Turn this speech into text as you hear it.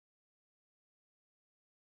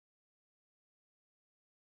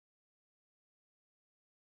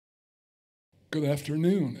Good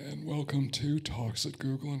afternoon, and welcome to Talks at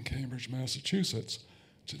Google in Cambridge, Massachusetts.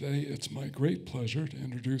 Today, it's my great pleasure to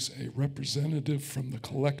introduce a representative from the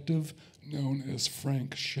collective known as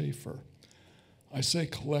Frank Schaeffer. I say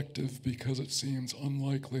collective because it seems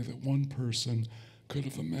unlikely that one person could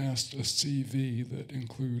have amassed a CV that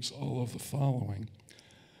includes all of the following.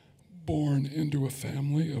 Born into a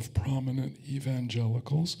family of prominent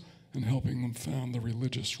evangelicals and helping them found the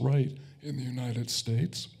religious right in the United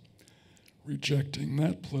States, rejecting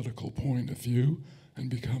that political point of view and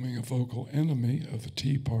becoming a vocal enemy of the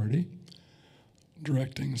Tea Party,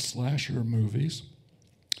 directing slasher movies,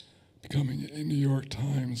 becoming a New York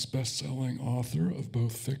Times-bestselling author of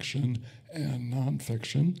both fiction and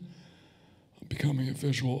nonfiction, becoming a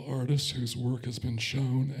visual artist whose work has been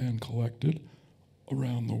shown and collected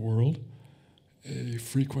around the world, a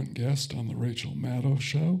frequent guest on the Rachel Maddow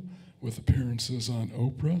Show with appearances on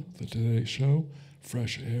Oprah, The Today Show,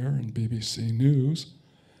 Fresh Air, and BBC News,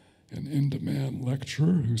 an in-demand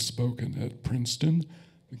lecturer who's spoken at Princeton,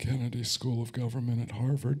 the Kennedy School of Government at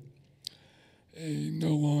Harvard, a no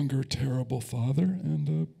longer terrible father, and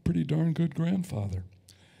a pretty darn good grandfather.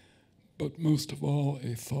 But most of all,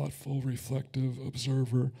 a thoughtful, reflective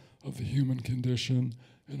observer of the human condition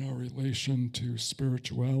and our relation to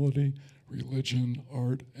spirituality, religion,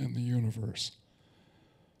 art, and the universe.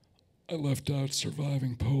 I left out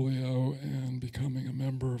surviving polio and becoming a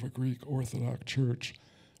member of a Greek Orthodox church,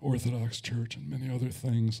 and many other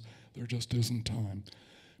things. There just isn't time.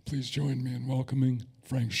 Please join me in welcoming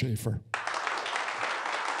Frank Schaeffer.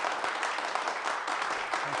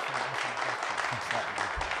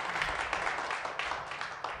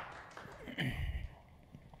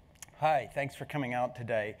 Hi, thanks for coming out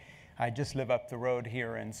today. I just live up the road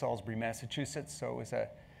here in Salisbury, Massachusetts, so it was a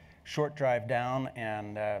short drive down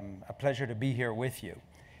and a pleasure to be here with you.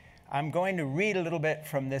 I'm going to read a little bit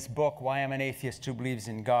from this book, Why I'm an Atheist Who Believes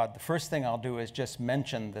in God. The first thing I'll do is just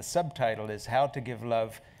mention the subtitle is How to Give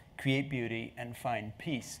Love, Create Beauty, and Find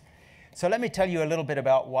Peace. So let me tell you a little bit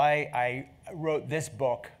about why I wrote this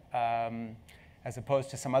book as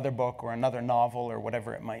opposed to some other book or another novel or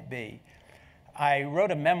whatever it might be. I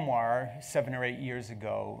wrote a memoir 7 or 8 years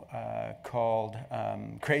ago called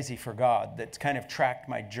Crazy for God that's kind of tracked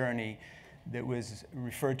my journey that was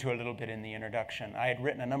referred to a little bit in the introduction. I had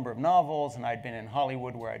written a number of novels, and I'd been in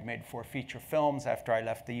Hollywood where I'd made 4 feature films after I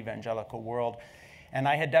left the evangelical world. And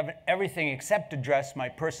I had done everything except address my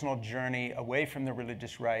personal journey away from the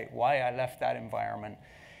religious right, why I left that environment.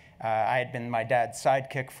 I had been my dad's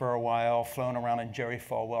sidekick for a while, flown around in Jerry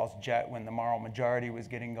Falwell's jet when the moral majority was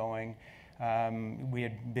getting going. We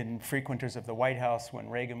had been frequenters of the White House when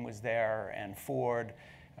Reagan was there, and Ford,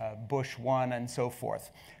 Bush 1, and so forth.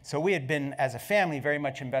 So we had been, as a family, very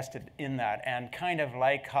much invested in that. And kind of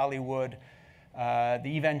like Hollywood, the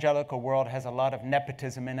evangelical world has a lot of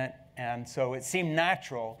nepotism in it. And so it seemed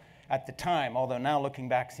natural at the time, although now looking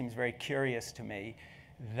back seems very curious to me,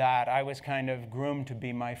 that I was kind of groomed to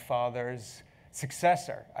be my father's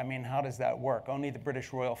successor. I mean, how does that work? Only the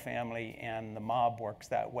British royal family and the mob works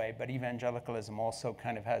that way, but evangelicalism also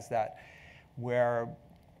kind of has that, where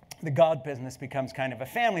the God business becomes kind of a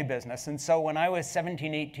family business. And so when I was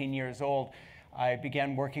 17, 18 years old, I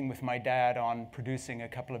began working with my dad on producing a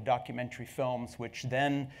couple of documentary films, which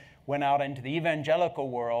then went out into the evangelical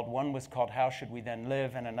world. One was called How Should We Then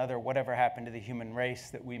Live, and another, Whatever Happened to the Human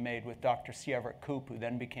Race, that we made with Dr. C. Everett Koop, who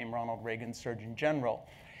then became Ronald Reagan's Surgeon General.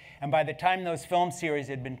 And by the time those film series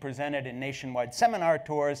had been presented in nationwide seminar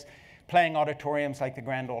tours, playing auditoriums like the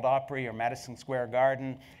Grand Ole Opry or Madison Square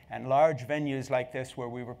Garden, and large venues like this where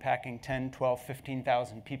we were packing 10, 12,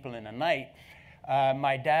 15,000 people in a night,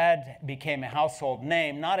 my dad became a household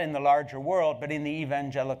name, not in the larger world, but in the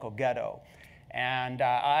evangelical ghetto. And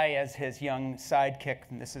I, as his young sidekick,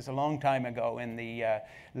 and this is a long time ago, in the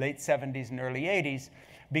late 70s and early 80s,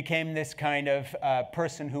 became this kind of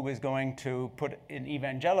person who was going to, put in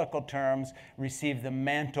evangelical terms, receive the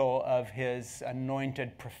mantle of his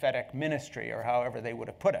anointed prophetic ministry, or however they would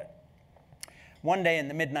have put it. One day in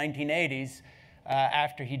the mid-1980s,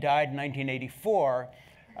 after he died in 1984,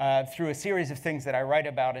 through a series of things that I write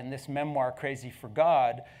about in this memoir, Crazy for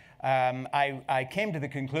God, I came to the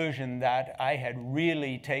conclusion that I had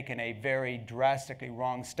really taken a very drastically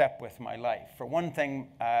wrong step with my life. For one thing,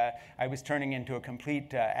 I was turning into a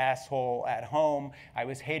complete asshole at home. I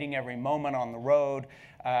was hating every moment on the road.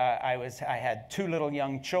 I had 2 little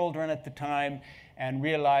young children at the time, and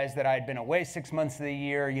realized that I'd been away 6 months of the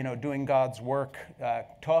year, you know, doing God's work,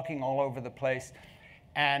 talking all over the place.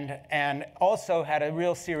 And also had a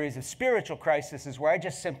real series of spiritual crises where I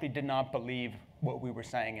just simply did not believe what we were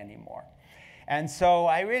saying anymore. And so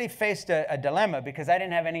I really faced a dilemma because I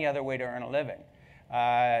didn't have any other way to earn a living.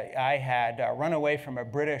 I had run away from a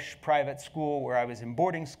British private school where I was in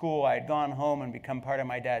boarding school. I had gone home and become part of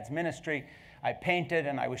my dad's ministry. I painted,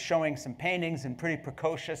 and I was showing some paintings and pretty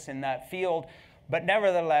precocious in that field. But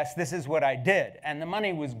nevertheless, this is what I did. And the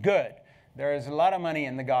money was good. There is a lot of money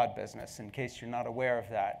in the God business, in case you're not aware of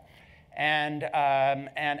that. And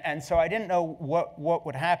so I didn't know what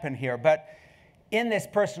would happen here. But in this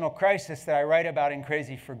personal crisis that I write about in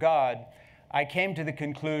Crazy for God, I came to the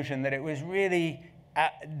conclusion that it was really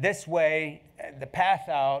this way, the path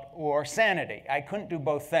out, or sanity. I couldn't do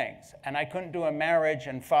both things. And I couldn't do a marriage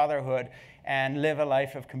and fatherhood and live a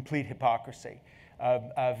life of complete hypocrisy,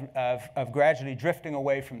 of gradually drifting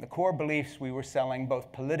away from the core beliefs we were selling,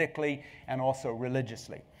 both politically and also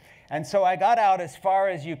religiously. And so I got out as far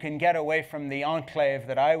as you can get away from the enclave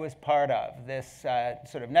that I was part of, this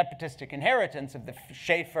sort of nepotistic inheritance of the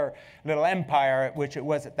Schaeffer little empire, which it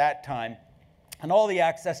was at that time, and all the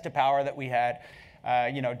access to power that we had.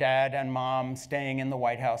 Dad and mom staying in the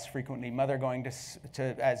White House frequently, mother going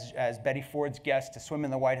as Betty Ford's guest to swim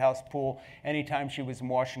in the White House pool anytime she was in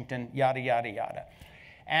Washington, yada, yada, yada.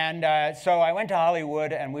 And so I went to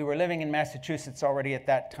Hollywood, and we were living in Massachusetts already at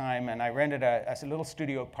that time, and I rented a little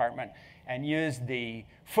studio apartment and used the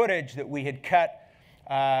footage that we had cut,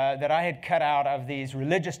 that I had cut out of these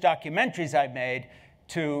religious documentaries I made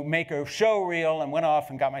to make a show reel, and went off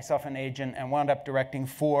and got myself an agent and wound up directing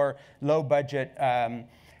 4 low-budget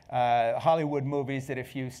Hollywood movies that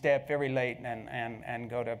if you stay up very late and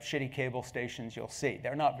go to shitty cable stations, you'll see.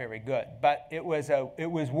 They're not very good, but it was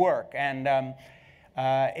work, and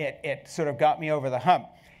it sort of got me over the hump.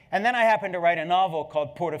 And then I happened to write a novel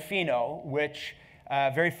called Portofino, which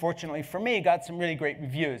very fortunately for me got some really great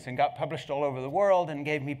reviews and got published all over the world and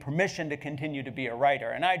gave me permission to continue to be a writer.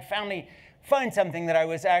 And I'd finally find something that I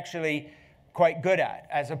was actually quite good at,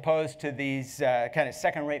 as opposed to these kind of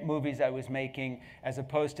second-rate movies I was making, as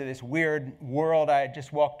opposed to this weird world I had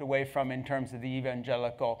just walked away from in terms of the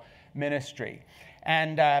evangelical ministry.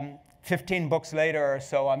 And 15 books later or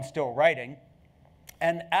so, I'm still writing.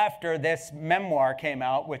 And after this memoir came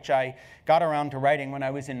out, which I got around to writing when I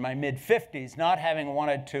was in my mid-50s, not having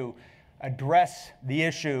wanted to address the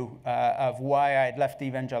issue of why I had left the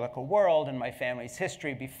evangelical world and my family's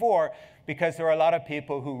history before, because there are a lot of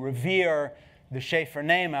people who revere the Schaeffer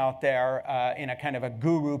name out there in a kind of a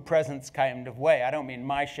guru presence kind of way. I don't mean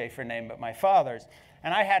my Schaeffer name, but my father's.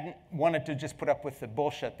 And I hadn't wanted to just put up with the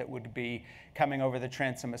bullshit that would be coming over the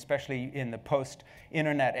transom, especially in the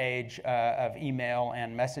post-internet age of email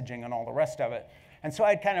and messaging and all the rest of it. And so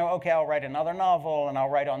I'd kind of, okay, I'll write another novel, and I'll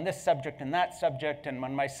write on this subject and that subject. And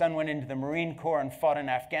when my son went into the Marine Corps and fought in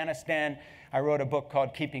Afghanistan, I wrote a book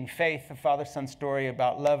called Keeping Faith, a father-son story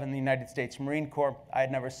about love in the United States Marine Corps. I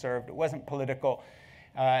had never served. It wasn't political.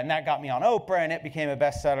 And that got me on Oprah, and it became a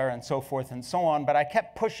bestseller, and so forth and so on. But I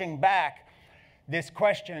kept pushing back this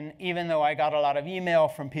question, even though I got a lot of email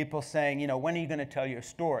from people saying, when are you going to tell your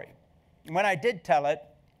story? And when I did tell it,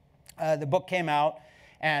 the book came out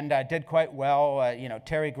and did quite well.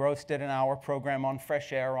 Terry Gross did an hour program on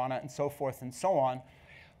Fresh Air on it, and so forth and so on.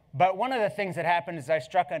 But one of the things that happened is I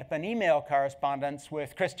struck up an email correspondence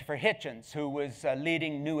with Christopher Hitchens, who was a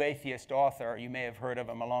leading new atheist author. You may have heard of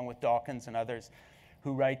him, along with Dawkins and others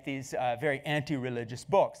who write these very anti-religious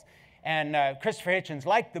books. And Christopher Hitchens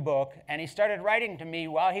liked the book, and he started writing to me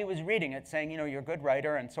while he was reading it, saying, you're a good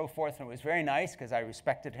writer, and so forth. And it was very nice, because I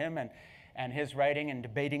respected him and his writing and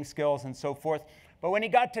debating skills and so forth. But when he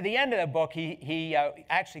got to the end of the book, he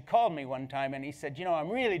actually called me one time, and he said, I'm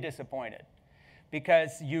really disappointed,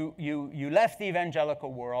 because you left the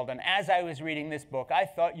evangelical world, and as I was reading this book, I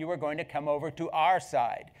thought you were going to come over to our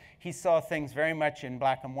side. He saw things very much in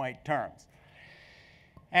black and white terms.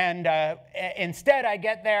 And instead, I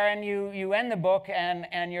get there, and you end the book,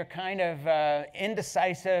 and you're kind of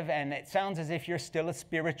indecisive, and it sounds as if you're still a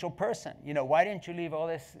spiritual person. Why didn't you leave all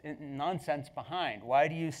this nonsense behind? Why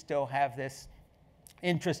do you still have this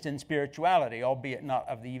interest in spirituality, albeit not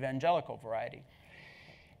of the evangelical variety?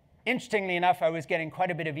 Interestingly enough, I was getting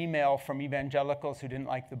quite a bit of email from evangelicals who didn't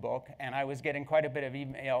like the book, and I was getting quite a bit of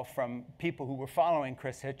email from people who were following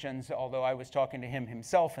Chris Hitchens, although I was talking to him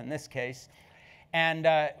himself in this case. And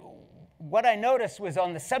what I noticed was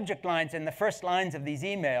on the subject lines in the first lines of these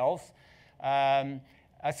emails,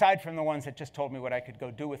 aside from the ones that just told me what I could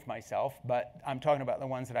go do with myself, but I'm talking about the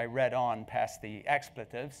ones that I read on past the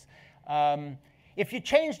expletives, if you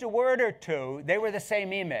changed a word or two, they were the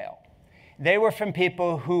same email. They were from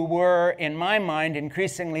people who were, in my mind,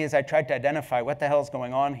 increasingly, as I tried to identify what the hell's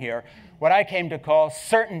going on here, what I came to call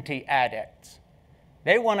certainty addicts.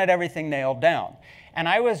 They wanted everything nailed down. And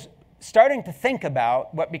I was starting to think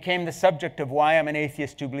about what became the subject of why I'm an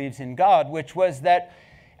atheist who believes in God, which was that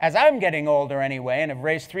as I'm getting older anyway, and have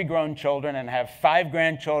raised 3 grown children and have 5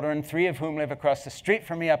 grandchildren, 3 of whom live across the street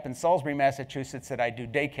from me up in Salisbury, Massachusetts, that I do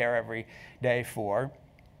daycare every day for,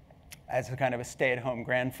 as a kind of a stay-at-home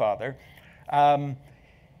grandfather,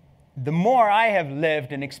 the more I have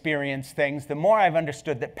lived and experienced things, the more I've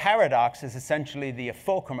understood that paradox is essentially the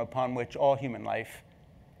fulcrum upon which all human life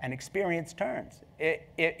and experience turns.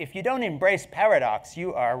 If you don't embrace paradox,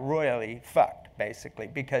 you are royally fucked, basically,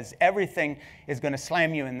 because everything is going to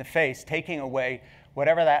slam you in the face, taking away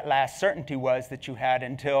whatever that last certainty was that you had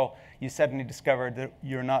until you suddenly discovered that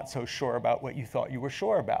you're not so sure about what you thought you were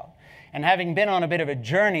sure about. And having been on a bit of a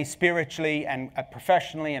journey spiritually and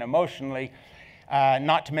professionally and emotionally,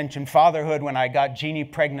 not to mention fatherhood, when I got Jeannie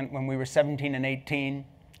pregnant when we were 17 and 18,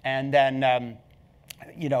 and then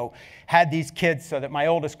had these kids so that my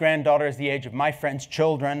oldest granddaughter is the age of my friends'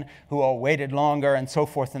 children, who all waited longer, and so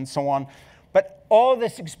forth and so on. But all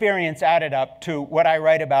this experience added up to what I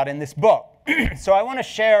write about in this book. So I want to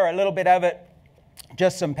share a little bit of it,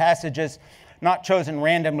 just some passages, not chosen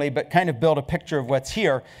randomly, but kind of build a picture of what's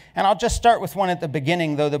here. And I'll just start with one at the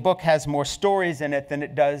beginning, though the book has more stories in it than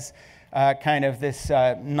it does kind of this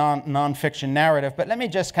nonfiction narrative. But let me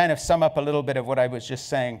just kind of sum up a little bit of what I was just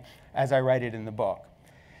saying as I write it in the book.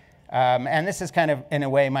 And this is kind of, in a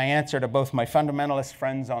way, my answer to both my fundamentalist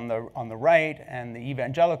friends on the right and the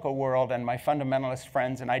evangelical world and my fundamentalist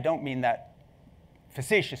friends, and I don't mean that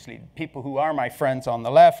facetiously, people who are my friends on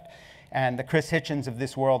the left, and the Chris Hitchens of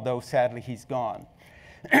this world, though sadly he's gone.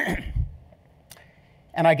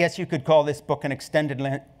 And I guess you could call this book an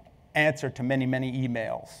extended answer to many, many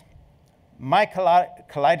emails. My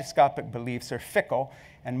kaleidoscopic beliefs are fickle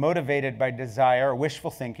and motivated by desire,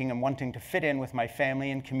 wishful thinking, and wanting to fit in with my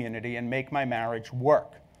family and community and make my marriage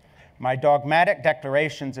work. My dogmatic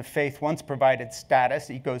declarations of faith once provided status,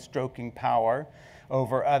 ego-stroking power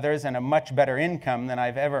over others, and a much better income than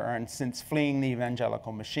I've ever earned since fleeing the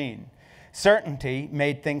evangelical machine. Certainty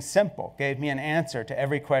made things simple, gave me an answer to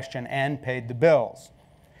every question, and paid the bills.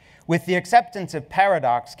 With the acceptance of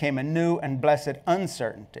paradox came a new and blessed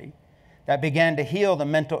uncertainty that began to heal the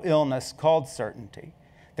mental illness called certainty.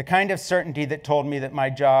 The kind of certainty that told me that my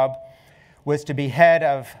job was to be head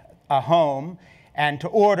of a home and to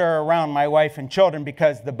order around my wife and children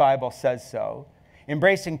because the Bible says so.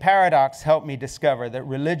 Embracing paradox helped me discover that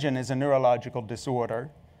religion is a neurological disorder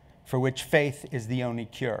for which faith is the only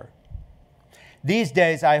cure. These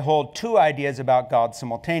days, I hold 2 ideas about God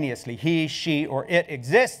simultaneously. He, she, or it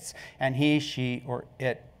exists, and he, she, or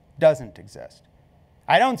it doesn't exist.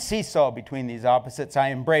 I don't seesaw between these opposites, I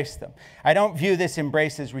embrace them. I don't view this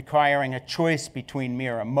embrace as requiring a choice between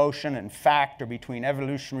mere emotion and fact or between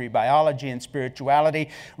evolutionary biology and spirituality.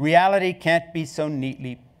 Reality can't be so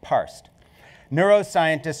neatly parsed.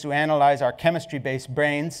 Neuroscientists who analyze our chemistry-based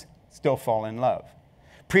brains still fall in love.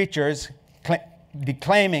 Preachers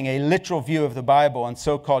declaiming a literal view of the Bible and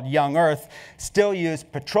so-called young earth still use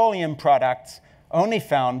petroleum products only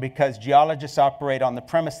found because geologists operate on the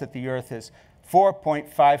premise that the earth is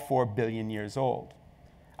 4.54 billion years old.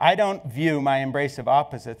 I don't view my embrace of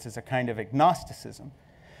opposites as a kind of agnosticism.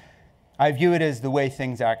 I view it as the way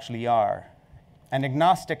things actually are. An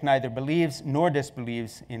agnostic neither believes nor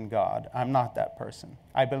disbelieves in God. I'm not that person.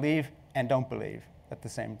 I believe and don't believe at the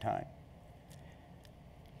same time.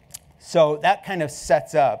 So that kind of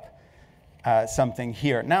sets up something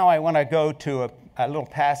here. Now I want to go to a little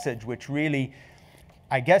passage which really,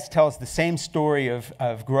 I guess, tells the same story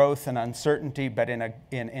of growth and uncertainty, but in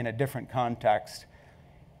a different context,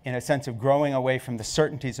 in a sense of growing away from the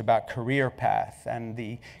certainties about career path and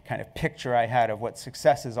the kind of picture I had of what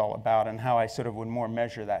success is all about and how I sort of would more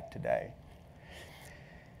measure that today.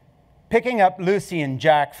 Picking up Lucy and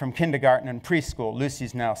Jack from kindergarten and preschool.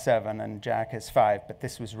 Lucy's now 7 and Jack is 5, but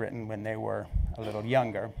this was written when they were a little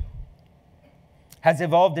younger. Has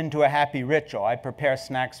evolved into a happy ritual. I prepare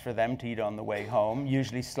snacks for them to eat on the way home,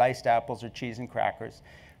 usually sliced apples or cheese and crackers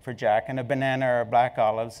for Jack, and a banana or black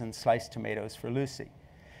olives and sliced tomatoes for Lucy.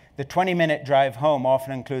 The 20-minute drive home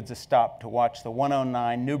often includes a stop to watch the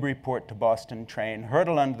 109 Newburyport to Boston train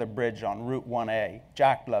hurtle under the bridge on Route 1A.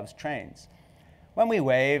 Jack loves trains. When we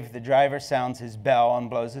wave, the driver sounds his bell and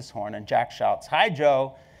blows his horn, and Jack shouts, "Hi,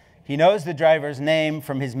 Joe." He knows the driver's name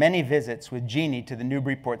from his many visits with Jeannie to the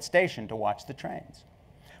Newburyport station to watch the trains.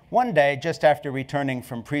 One day, just after returning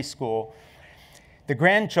from preschool, the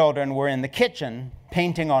grandchildren were in the kitchen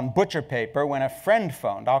painting on butcher paper when a friend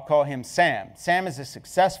phoned. I'll call him Sam. Sam is a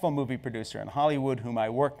successful movie producer in Hollywood whom I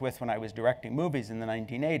worked with when I was directing movies in the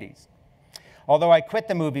 1980s. Although I quit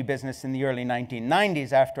the movie business in the early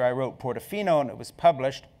 1990s after I wrote Portofino and it was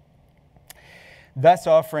published, thus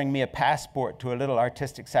offering me a passport to a little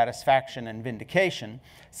artistic satisfaction and vindication,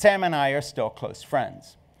 Sam and I are still close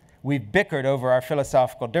friends. We've bickered over our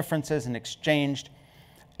philosophical differences and exchanged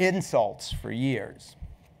insults for years.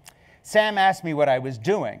 Sam asked me what I was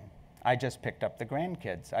doing. I just picked up the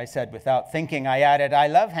grandkids. I said, without thinking, I added, I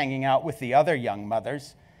love hanging out with the other young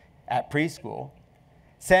mothers at preschool.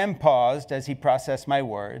 Sam paused as he processed my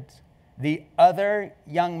words. The other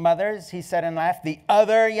young mothers, he said and laughed. The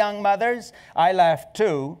other young mothers? I laughed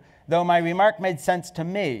too, though my remark made sense to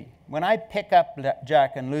me. When I pick up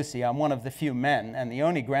Jack and Lucy, I'm one of the few men and the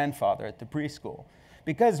only grandfather at the preschool.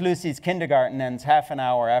 Because Lucy's kindergarten ends half an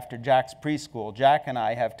hour after Jack's preschool, Jack and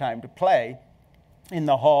I have time to play in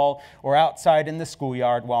the hall or outside in the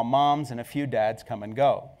schoolyard while moms and a few dads come and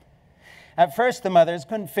go. At first, the mothers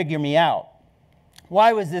couldn't figure me out.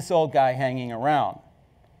 Why was this old guy hanging around?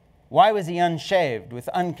 Why was he unshaved with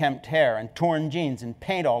unkempt hair and torn jeans and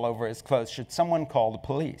paint all over his clothes? Should someone call the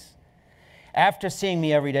police? After seeing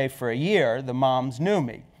me every day for a year, the moms knew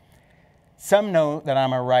me. Some know that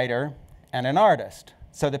I'm a writer and an artist,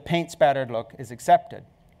 so the paint-spattered look is accepted.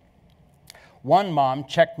 One mom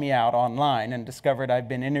checked me out online and discovered I've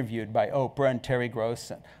been interviewed by Oprah and Terry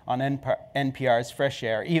Gross on NPR's Fresh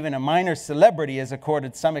Air. Even a minor celebrity has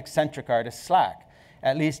accorded some eccentric artist slack,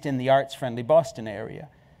 at least in the arts-friendly Boston area.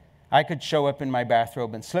 I could show up in my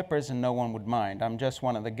bathrobe and slippers and no one would mind. I'm just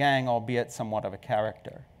one of the gang, albeit somewhat of a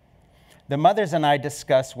character. The mothers and I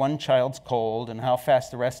discuss one child's cold and how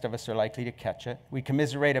fast the rest of us are likely to catch it. We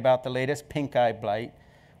commiserate about the latest pink eye blight.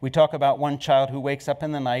 We talk about one child who wakes up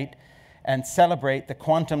in the night and celebrate the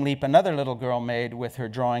quantum leap another little girl made with her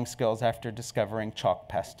drawing skills after discovering chalk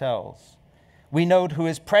pastels. We note who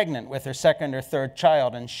is pregnant with her second or third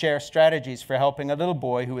child and share strategies for helping a little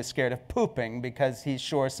boy who is scared of pooping because he's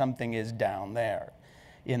sure something is down there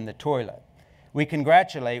in the toilet. We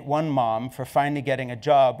congratulate one mom for finally getting a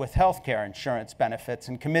job with health care insurance benefits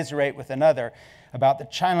and commiserate with another about the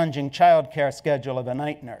challenging child care schedule of a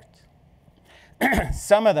night nurse.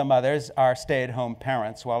 Some of the mothers are stay-at-home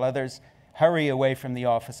parents, while others hurry away from the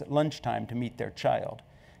office at lunchtime to meet their child,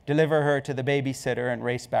 deliver her to the babysitter, and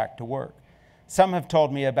race back to work. Some have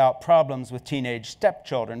told me about problems with teenage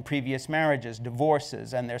stepchildren, previous marriages,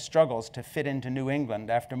 divorces, and their struggles to fit into New England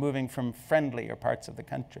after moving from friendlier parts of the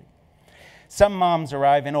country. Some moms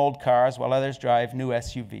arrive in old cars while others drive new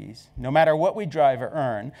SUVs. No matter what we drive or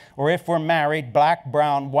earn, or if we're married, black,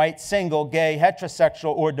 brown, white, single, gay,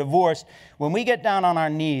 heterosexual, or divorced, when we get down on our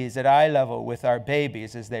knees at eye level with our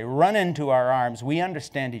babies as they run into our arms, we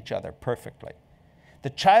understand each other perfectly. The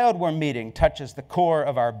child we're meeting touches the core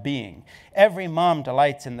of our being. Every mom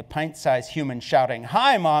delights in the pint-sized human shouting,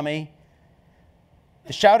 "Hi, Mommy."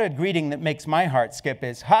 The shouted greeting that makes my heart skip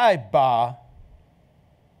is, "Hi, Ba."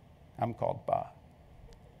 I'm called Ba.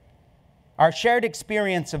 Our shared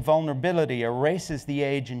experience of vulnerability erases the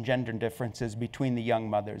age and gender differences between the young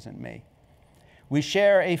mothers and me. We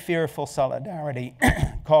share a fearful solidarity,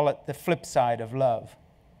 call it the flip side of love.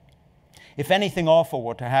 If anything awful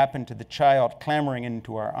were to happen to the child clambering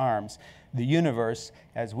into our arms, the universe,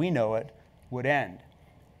 as we know it, would end.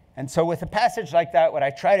 And so with a passage like that, what I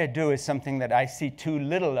try to do is something that I see too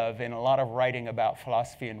little of in a lot of writing about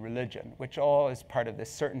philosophy and religion, which all is part of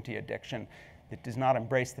this certainty addiction that does not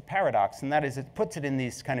embrace the paradox, and that is it puts it in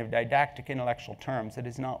these kind of didactic intellectual terms that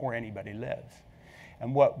is not where anybody lives.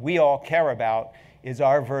 And what we all care about is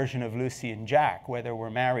our version of Lucy and Jack, whether we're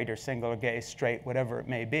married or single or gay, straight, whatever it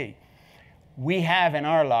may be. We have in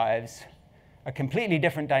our lives a completely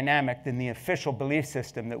different dynamic than the official belief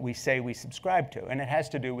system that we say we subscribe to. And it has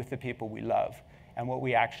to do with the people we love and what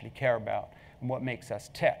we actually care about and what makes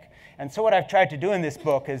us tick. And so what I've tried to do in this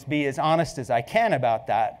book is be as honest as I can about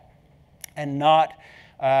that and not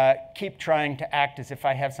keep trying to act as if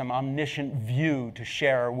I have some omniscient view to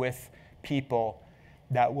share with people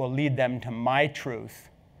that will lead them to my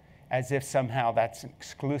truth as if somehow that's an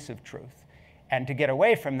exclusive truth. And to get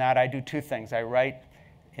away from that, I do two things. I write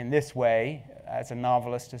in this way, as a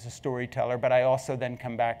novelist, as a storyteller, but I also then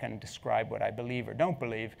come back and describe what I believe or don't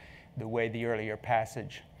believe, the way the earlier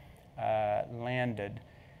passage landed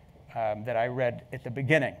that I read at the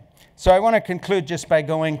beginning. So I want to conclude just by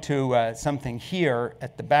going to something here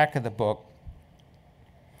at the back of the book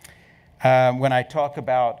when I talk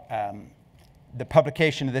about the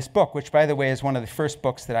publication of this book, which, by the way, is one of the first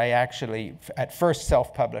books that I actually at first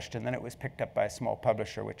self-published, and then it was picked up by a small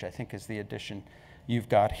publisher, which I think is the edition you've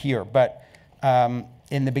got here. But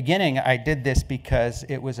in the beginning, I did this because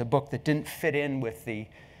it was a book that didn't fit in with the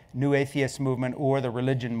New Atheist movement or the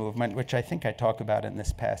religion movement, which I think I talk about in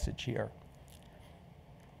this passage here.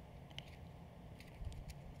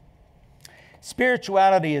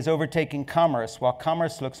 Spirituality is overtaking commerce, while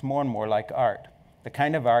commerce looks more and more like art. The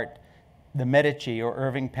kind of art the Medici or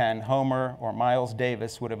Irving Penn, Homer, or Miles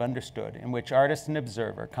Davis would have understood, in which artist and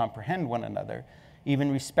observer comprehend one another,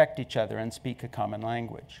 even respect each other, and speak a common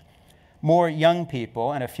language. More young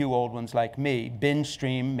people, and a few old ones like me, binge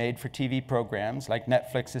stream made-for-TV programs like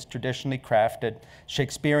Netflix's traditionally crafted,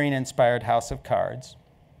 Shakespearean-inspired House of Cards,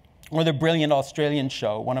 or the brilliant Australian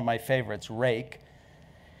show, one of my favorites, Rake.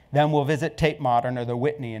 Then we'll visit Tate Modern or the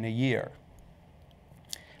Whitney in a year.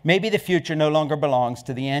 Maybe the future no longer belongs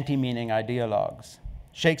to the anti-meaning ideologues.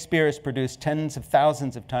 Shakespeare has produced tens of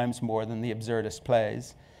thousands of times more than the absurdist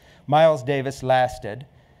plays. Miles Davis lasted.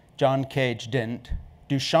 John Cage didn't.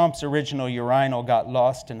 Duchamp's original urinal got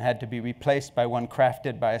lost and had to be replaced by one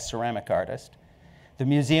crafted by a ceramic artist. The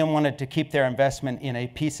museum wanted to keep their investment in a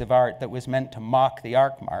piece of art that was meant to mock the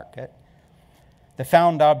art market. The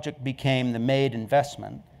found object became the made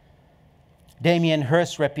investment. Damien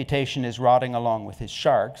Hirst's reputation is rotting along with his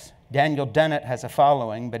sharks. Daniel Dennett has a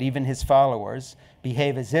following, but even his followers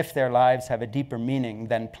behave as if their lives have a deeper meaning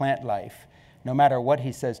than plant life, no matter what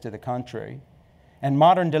he says to the contrary. And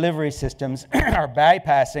modern delivery systems are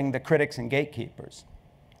bypassing the critics and gatekeepers.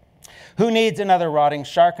 Who needs another rotting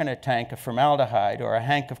shark in a tank of formaldehyde or a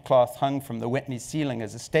hank of cloth hung from the Whitney ceiling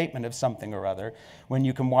as a statement of something or other when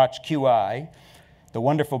you can watch QI, the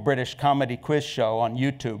wonderful British comedy quiz show, on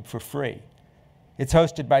YouTube for free? It's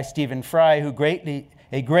hosted by Stephen Fry, a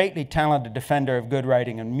greatly talented defender of good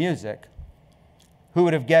writing and music. Who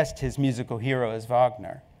would have guessed his musical hero is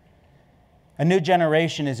Wagner? A new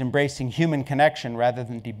generation is embracing human connection rather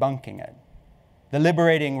than debunking it. The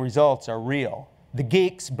liberating results are real. The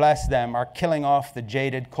geeks, bless them, are killing off the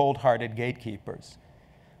jaded, cold-hearted gatekeepers.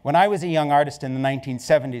 When I was a young artist in the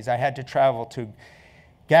 1970s, I had to travel to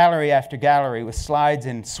gallery after gallery with slides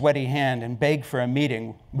in sweaty hand and beg for a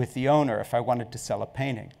meeting with the owner if I wanted to sell a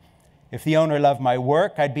painting. If the owner loved my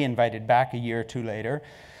work, I'd be invited back a year or two later,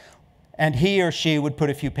 and he or she would put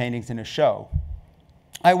a few paintings in a show.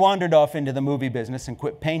 I wandered off into the movie business and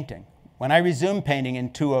quit painting. When I resumed painting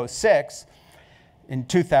in 2006,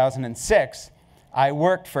 I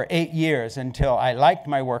worked for 8 years until I liked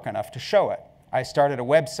my work enough to show it. I started a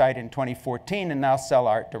website in 2014 and now sell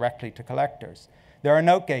art directly to collectors. There are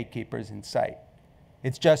no gatekeepers in sight.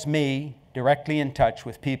 It's just me directly in touch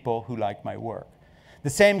with people who like my work. The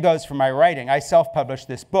same goes for my writing. I self-published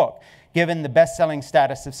this book. Given the best-selling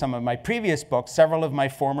status of some of my previous books, several of my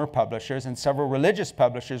former publishers and several religious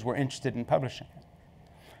publishers were interested in publishing it.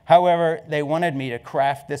 However, they wanted me to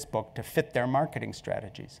craft this book to fit their marketing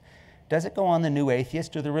strategies. Does it go on the New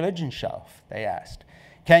Atheist or the religion shelf? They asked.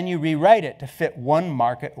 Can you rewrite it to fit one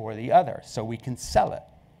market or the other so we can sell it?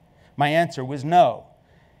 My answer was no,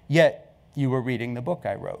 yet you were reading the book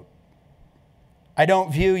I wrote. I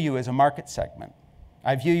don't view you as a market segment.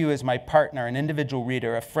 I view you as my partner, an individual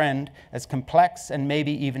reader, a friend, as complex and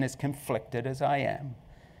maybe even as conflicted as I am.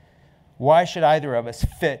 Why should either of us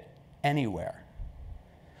fit anywhere?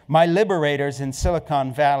 My liberators in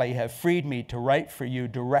Silicon Valley have freed me to write for you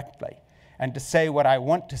directly and to say what I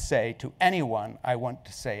want to say to anyone I want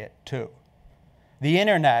to say it to. The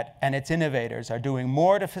internet and its innovators are doing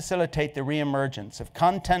more to facilitate the reemergence of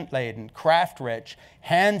content-laden, craft-rich,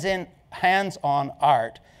 hands-on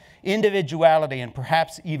art, individuality, and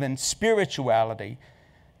perhaps even spirituality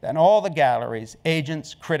than all the galleries,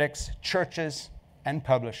 agents, critics, churches, and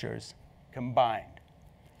publishers combined.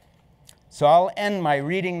 So I'll end my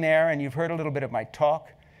reading there, and you've heard a little bit of my talk.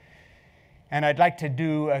 And I'd like to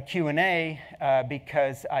do a Q&A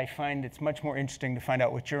because I find it's much more interesting to find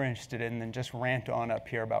out what you're interested in than just rant on up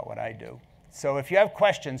here about what I do. So if you have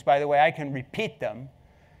questions, by the way, I can repeat them.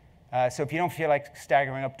 So if you don't feel like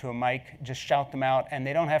staggering up to a mic, just shout them out. And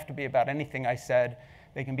they don't have to be about anything I said.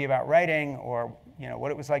 They can be about writing or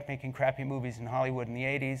what it was like making crappy movies in Hollywood in the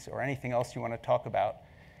 80s or anything else you want to talk about.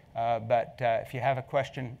 But if you have a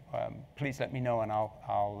question, please let me know and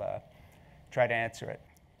I'll try to answer it.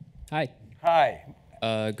 Hi.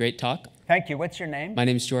 Hi. Great talk. Thank you. What's your name? My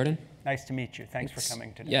name's Jordan. Nice to meet you. Thanks for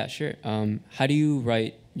coming today. Yeah, sure. How do you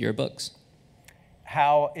write your books?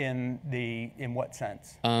 How in what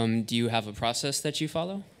sense? Do you have a process that you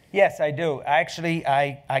follow? Yes, I do. Actually,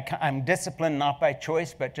 I'm disciplined not by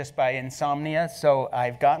choice, but just by insomnia. So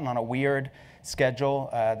I've gotten on a weird schedule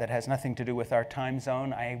that has nothing to do with our time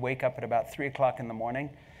zone. I wake up at about 3 o'clock in the morning.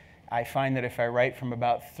 I find that if I write from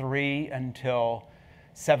about 3 until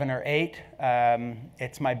 7 or 8,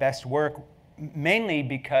 it's my best work, mainly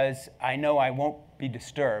because I know I won't be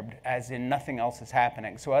disturbed, as in nothing else is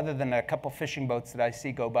happening. So other than a couple fishing boats that I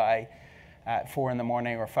see go by at 4 in the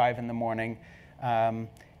morning or 5 in the morning,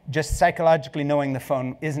 just psychologically knowing the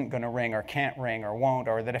phone isn't going to ring or can't ring or won't,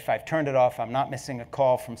 or that if I've turned it off, I'm not missing a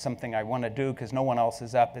call from something I want to do because no one else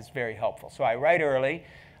is up, is very helpful. So I write early.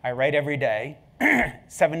 I write every day,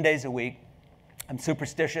 7 days a week. I'm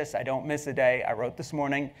superstitious. I don't miss a day. I wrote this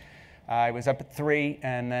morning. I was up at 3,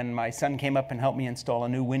 and then my son came up and helped me install a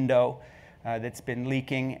new window that's been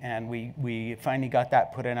leaking, and we finally got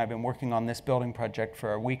that put in. I've been working on this building project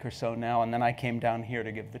for a week or so now, and then I came down here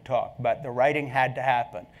to give the talk. But the writing had to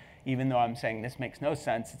happen. Even though I'm saying this makes no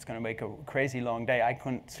sense, it's going to make a crazy long day. I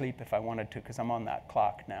couldn't sleep if I wanted to because I'm on that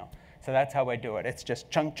clock now. So that's how I do it. It's just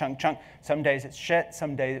chunk, chunk, chunk. Some days it's shit,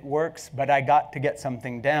 some days it works, but I got to get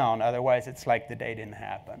something down. Otherwise, it's like the day didn't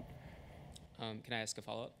happen. Can I ask a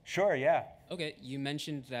follow-up? Sure, yeah. Okay, you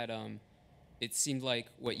mentioned that it seemed like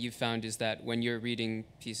what you found is that when you're reading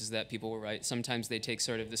pieces that people will write, sometimes they take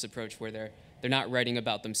sort of this approach where they're not writing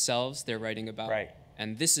about themselves, they're writing about, right.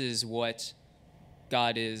 And this is what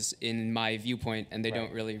God is in my viewpoint, and they right.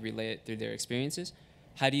 don't really relay it through their experiences.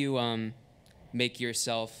 How do you make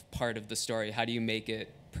yourself part of the story? How do you make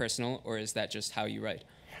it personal, or is that just how you write?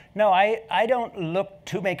 No, I don't look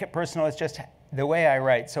to make it personal. It's just the way I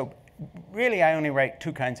write. So really, I only write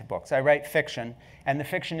 2 kinds of books. I write fiction, and the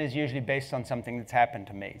fiction is usually based on something that's happened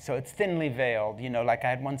to me. So it's thinly veiled. You know, like I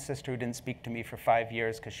had one sister who didn't speak to me for 5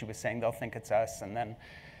 years because she was saying they'll think it's us, and then,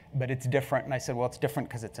 but it's different. And I said, well, it's different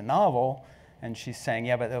because it's a novel. And she's saying,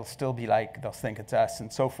 yeah, but they'll still be like, they'll think it's us,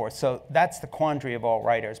 and so forth. So that's the quandary of all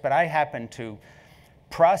writers. But I happen to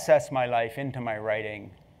process my life into my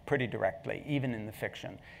writing pretty directly, even in the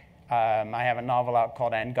fiction. I have a novel out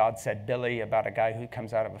called And God Said Billy, about a guy who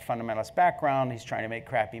comes out of a fundamentalist background. He's trying to make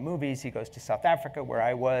crappy movies. He goes to South Africa, where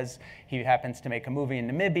I was. He happens to make a movie in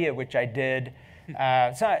Namibia, which I did.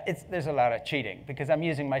 So there's a lot of cheating because I'm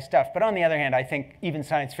using my stuff. But on the other hand, I think even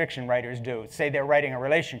science fiction writers do. Say they're writing a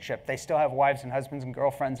relationship. They still have wives and husbands and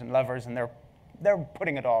girlfriends and lovers, and they're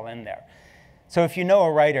putting it all in there. So if you know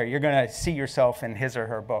a writer, you're going to see yourself in his or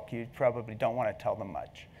her book. You probably don't want to tell them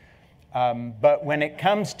much. But when it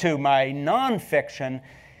comes to my nonfiction,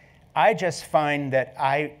 I just find that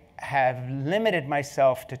I have limited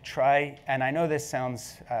myself to try, and I know this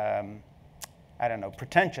sounds, I don't know,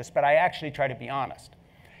 pretentious, but I actually try to be honest.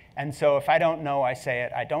 And so if I don't know, I say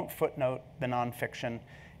it. I don't footnote the nonfiction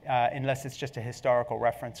unless it's just a historical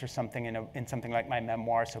reference or something in something like my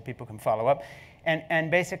memoir so people can follow up. And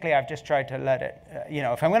basically, I've just tried to let it, you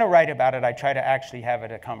know, if I'm going to write about it, I try to actually have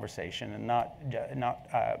it a conversation and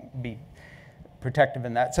not be protective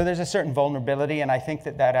in that. So there's a certain vulnerability, and I think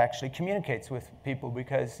that actually communicates with people,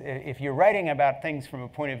 because if you're writing about things from a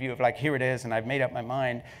point of view of like, here it is, and I've made up my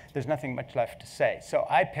mind, there's nothing much left to say. So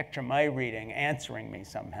I picture my reading answering me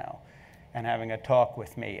somehow and having a talk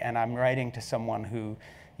with me, and I'm writing to someone who,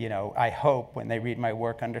 you know, I hope when they read my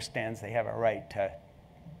work understands they have a right to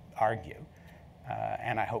argue.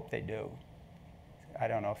 And I hope they do. I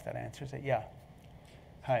don't know if that answers it. Yeah.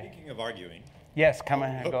 Hi. Speaking of arguing. Yes, come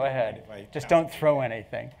on, go ahead. Just don't throw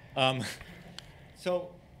anything. So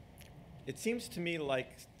it seems to me like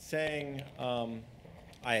saying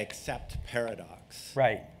I accept paradox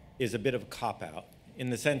right. is a bit of a cop-out, in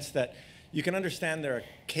the sense that you can understand there are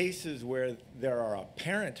cases where there are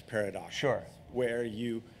apparent paradoxes, sure. where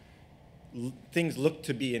things look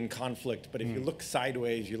to be in conflict, but if you look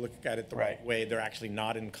sideways, you look at it the right way, they're actually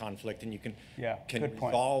not in conflict, and you can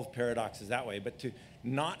resolve paradoxes that way. But to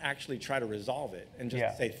not actually try to resolve it and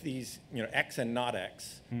just say these, you know, X and not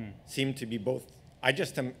X seem to be both. I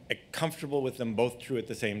just am comfortable with them both true at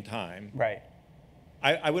the same time. Right.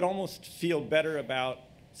 I would almost feel better about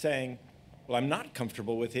saying, well, I'm not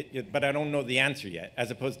comfortable with it, but I don't know the answer yet, as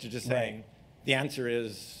opposed to just saying the answer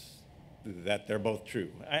is that they're both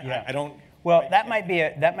true. I don't. Well, that might be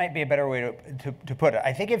a better way to put it.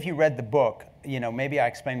 I think if you read the book, you know, maybe I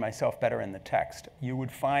explained myself better in the text, you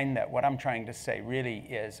would find that what I'm trying to say really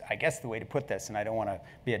is, I guess the way to put this, and I don't want to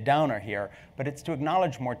be a downer here, but it's to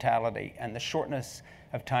acknowledge mortality and the shortness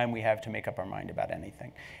of time we have to make up our mind about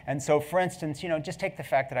anything. And so, for instance, you know, just take the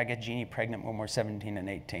fact that I get Jeannie pregnant when we're 17 and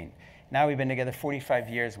 18. Now we've been together 45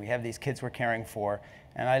 years, we have these kids we're caring for,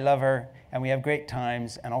 and I love her, and we have great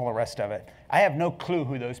times, and all the rest of it. I have no clue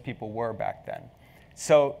who those people were back then.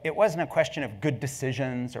 So it wasn't a question of good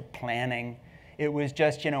decisions or planning. It was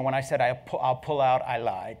just, you know, when I said I'll pull out, I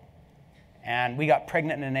lied. And we got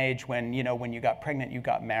pregnant at an age when, you know, when you got pregnant, you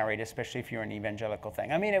got married, especially if you're an evangelical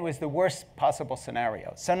thing. I mean, it was the worst possible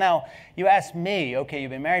scenario. So now you ask me, okay,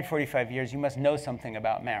 you've been married 45 years, you must know something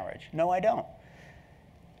about marriage. No, I don't.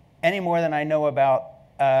 Any more than I know about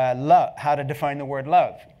love, how to define the word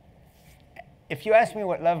love. If you ask me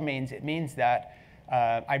what love means, it means that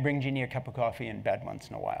I bring Jeannie a cup of coffee in bed once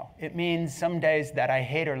in a while. It means some days that I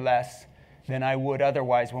hate her less than I would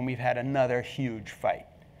otherwise when we've had another huge fight.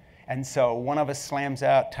 And so one of us slams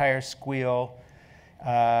out, tires squeal,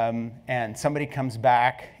 and somebody comes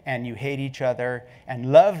back, and you hate each other.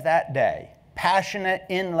 And love that day, passionate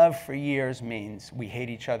in love for years, means we hate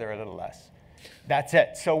each other a little less. That's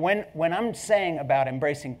it. So when I'm saying about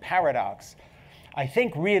embracing paradox, I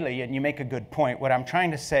think really, and you make a good point, what I'm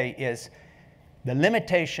trying to say is the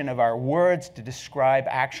limitation of our words to describe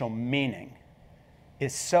actual meaning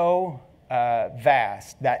is so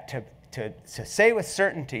vast that to say with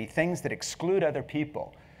certainty things that exclude other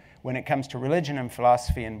people when it comes to religion and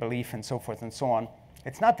philosophy and belief and so forth and so on,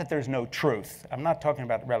 it's not that there's no truth. I'm not talking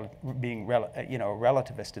about being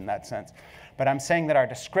relativist in that sense, but I'm saying that our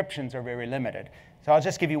descriptions are very limited. So I'll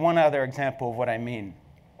just give you one other example of what I mean.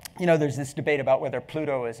 There's this debate about whether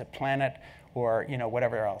Pluto is a planet or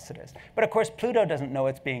whatever else it is. But of course, Pluto doesn't know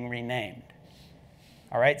it's being renamed.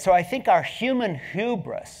 All right? So I think our human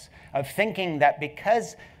hubris of thinking that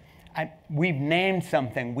because we've named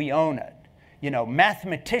something, we own it.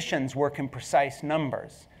 Mathematicians work in precise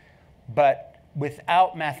numbers, but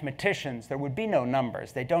without mathematicians, there would be no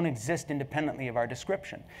numbers. They don't exist independently of our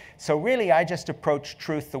description. So really, I just approach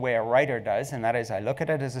truth the way a writer does, and that is I look at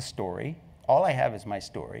it as a story. All I have is my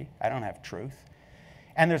story. I don't have truth.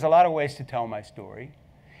 And there's a lot of ways to tell my story.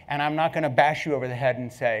 And I'm not going to bash you over the head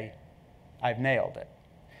and say, I've nailed it.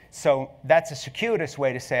 So that's a circuitous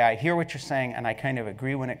way to say, I hear what you're saying, and I kind of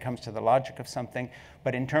agree when it comes to the logic of something.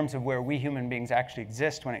 But in terms of where we human beings actually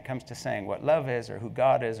exist when it comes to saying what love is or who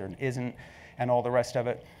God is or isn't and all the rest of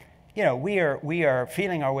it, we are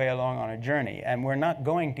feeling our way along on a journey, and we're not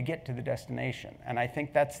going to get to the destination. And I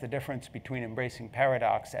think that's the difference between embracing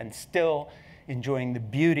paradox and still enjoying the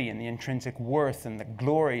beauty and the intrinsic worth and the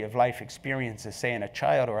glory of life experiences, say in a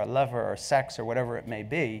child or a lover or sex or whatever it may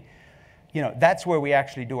be. That's where we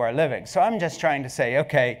actually do our living. So I'm just trying to say,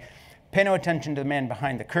 okay, pay no attention to the man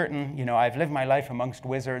behind the curtain. I've lived my life amongst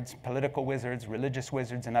wizards, political wizards, religious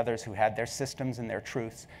wizards, and others who had their systems and their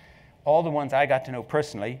truths. All the ones I got to know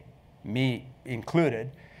personally, me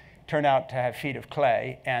included, turned out to have feet of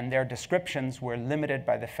clay, and their descriptions were limited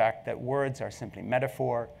by the fact that words are simply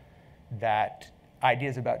metaphor, that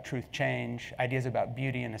ideas about truth change, ideas about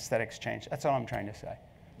beauty and aesthetics change. That's all I'm trying to say.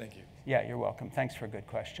 Thank you. Yeah, you're welcome. Thanks for a good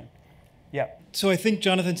question. Yeah. So I think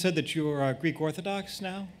Jonathan said that you're Greek Orthodox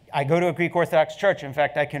now? I go to a Greek Orthodox church. In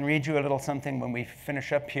fact, I can read you a little something when we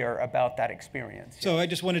finish up here about that experience. So I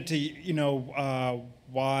just wanted to,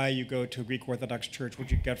 why you go to a Greek Orthodox church, what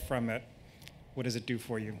you get from it. What does it do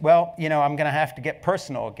for you? Well, I'm going to have to get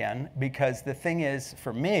personal again, because the thing is,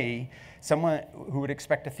 for me, someone who would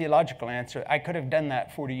expect a theological answer, I could have done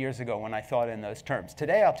that 40 years ago when I thought in those terms.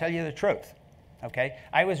 Today, I'll tell you the truth. Okay?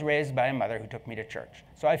 I was raised by a mother who took me to church.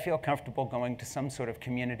 So I feel comfortable going to some sort of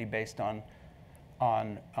community based on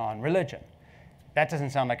religion. That doesn't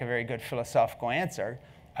sound like a very good philosophical answer.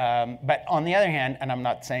 But on the other hand, and I'm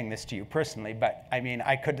not saying this to you personally, but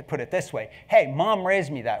I could put it this way. Hey, mom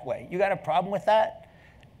raised me that way. You got a problem with that?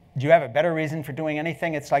 Do you have a better reason for doing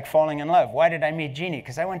anything? It's like falling in love. Why did I meet Jeannie?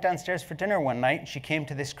 Because I went downstairs for dinner one night, and she came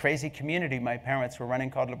to this crazy community my parents were running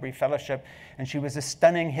called L'Abri Fellowship, and she was a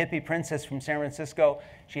stunning hippie princess from San Francisco.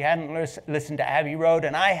 She hadn't listened to Abbey Road,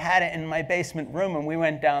 and I had it in my basement room, and we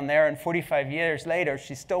went down there, and 45 years later,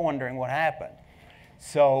 she's still wondering what happened.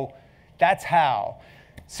 So that's how.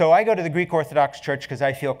 So I go to the Greek Orthodox Church because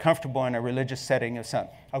I feel comfortable in a religious setting of some.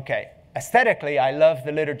 Okay. Aesthetically, I love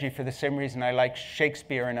the liturgy for the same reason I like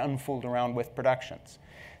Shakespeare and unfooled around with productions.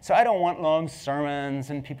 So I don't want long sermons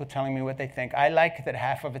and people telling me what they think. I like that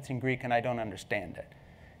half of it's in Greek and I don't understand it.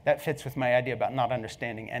 That fits with my idea about not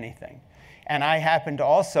understanding anything. And I happen to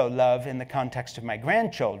also love, in the context of my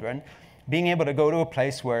grandchildren, being able to go to a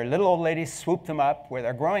place where little old ladies swoop them up, where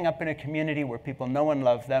they're growing up in a community where people know and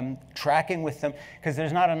love them, tracking with them, because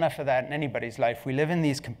there's not enough of that in anybody's life. We live in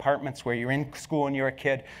these compartments where you're in school and you're a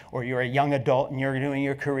kid, or you're a young adult and you're doing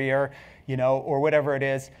your career, or whatever it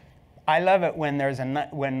is. I love it when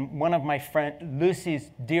when one of my friend,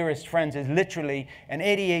 Lucy's dearest friends, is literally an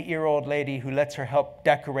 88-year-old lady who lets her help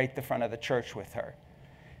decorate the front of the church with her.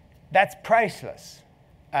 That's priceless.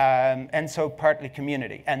 And so partly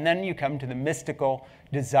community. And then you come to the mystical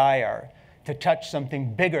desire to touch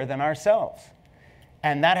something bigger than ourselves.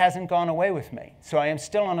 And that hasn't gone away with me. So I am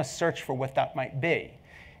still on a search for what that might be.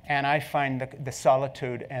 And I find the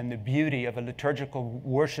solitude and the beauty of a liturgical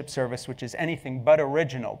worship service, which is anything but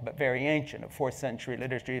original, but very ancient, a 4th century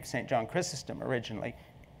liturgy of St. John Chrysostom originally.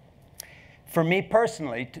 For me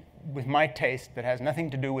personally, with my taste that has nothing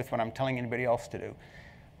to do with what I'm telling anybody else to do,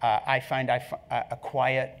 I find a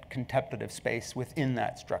quiet, contemplative space within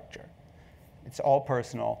that structure. It's all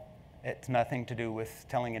personal. It's nothing to do with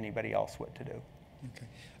telling anybody else what to do. Okay.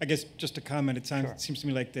 I guess just a comment, it seems to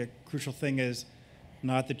me like the crucial thing is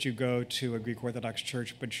not that you go to a Greek Orthodox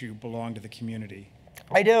church, but you belong to the community.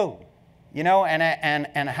 I do. You know,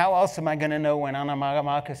 and how else am I going to know when Anna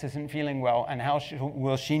Marcus isn't feeling well? And how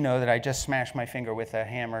will she know that I just smashed my finger with a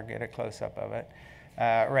hammer, get a close-up of it,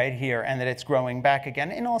 right here, and that it's growing back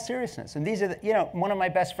again, in all seriousness? And these are, you know, one of my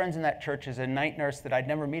best friends in that church is a night nurse that I'd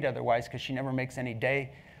never meet otherwise because she never makes any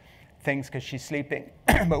day things because she's sleeping.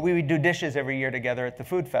 But we would do dishes every year together at the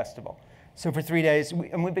food festival. So for 3 days,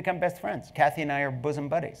 we become best friends. Kathy and I are bosom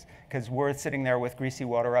buddies because we're sitting there with greasy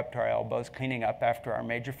water up to our elbows, cleaning up after our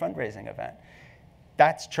major fundraising event.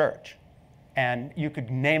 That's church. And you could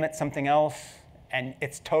name it something else, and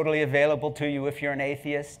it's totally available to you if you're an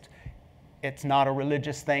atheist. It's not a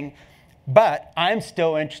religious thing. But I'm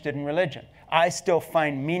still interested in religion. I still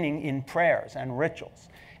find meaning in prayers and rituals.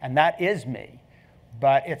 And that is me.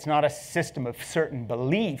 But it's not a system of certain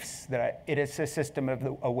beliefs. It is a system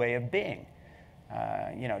of a way of being.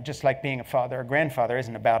 You know, just like being a father or grandfather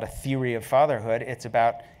isn't about a theory of fatherhood. It's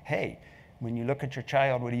about, hey, when you look at your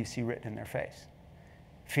child, what do you see written in their face?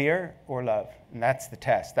 Fear or love? And that's the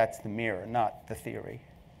test. That's the mirror, not the theory.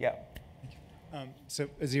 Yeah. So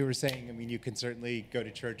as you were saying, I mean, you can certainly go to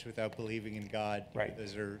church without believing in God. Right.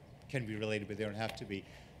 Those can be related, but they don't have to be.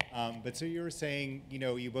 But so you were saying, you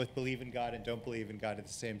know, you both believe in God and don't believe in God at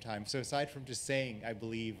the same time. So aside from just saying, I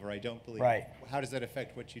believe or I don't believe, right, how does that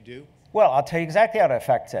affect what you do? Well, I'll tell you exactly how it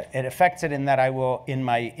affects it. It affects it in that I will, in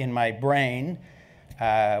my brain,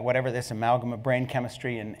 whatever this amalgam of brain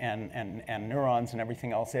chemistry and neurons and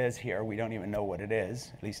everything else is here, we don't even know what it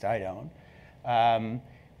is, at least I don't.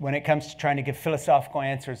 When it comes to trying to give philosophical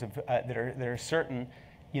answers that are certain,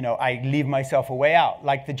 you know, I leave myself a way out.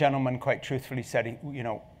 Like the gentleman quite truthfully said, you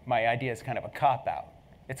know, my idea is kind of a cop-out.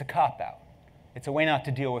 It's a cop-out. It's a way not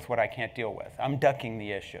to deal with what I can't deal with. I'm ducking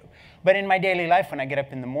the issue. But in my daily life, when I get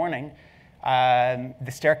up in the morning, the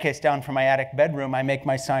staircase down from my attic bedroom, I make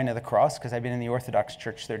my sign of the cross, because I've been in the Orthodox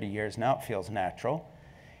Church 30 years now. It feels natural.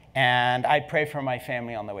 And I pray for my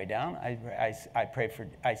family on the way down.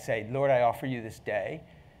 I say, Lord, I offer you this day.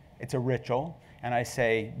 It's a ritual. And I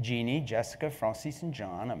say, Jeannie, Jessica, Francis, and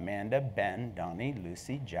John, Amanda, Ben, Donnie,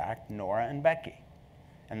 Lucy, Jack, Nora, and Becky.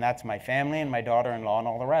 And that's my family and my daughter-in-law and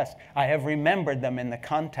all the rest. I have remembered them in the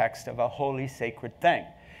context of a holy, sacred thing.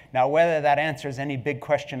 Now, whether that answers any big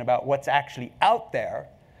question about what's actually out there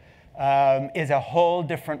is a whole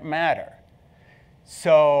different matter.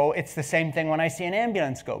 So it's the same thing when I see an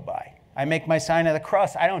ambulance go by. I make my sign of the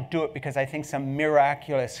cross. I don't do it because I think some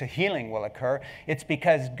miraculous healing will occur. It's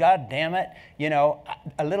because, God damn it, you know,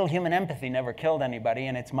 a little human empathy never killed anybody,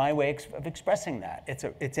 and it's my way of expressing that.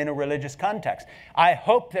 It's in a religious context. I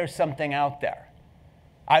hope there's something out there.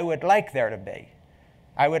 I would like there to be.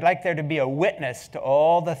 I would like there to be a witness to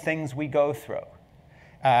all the things we go through.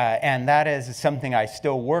 And that is something I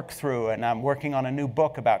still work through, and I'm working on a new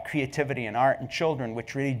book about creativity and art and children,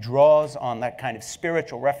 which really draws on that kind of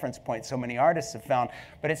spiritual reference point so many artists have found.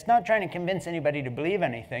 But it's not trying to convince anybody to believe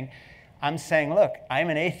anything. I'm saying, look,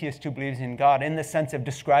 I'm an atheist who believes in God in the sense of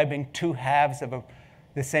describing two halves of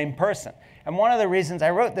the same person. And one of the reasons I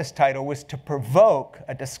wrote this title was to provoke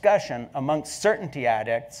a discussion amongst certainty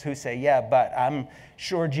addicts who say, yeah, but I'm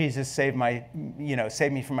sure Jesus saved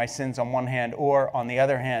me from my sins on one hand, or on the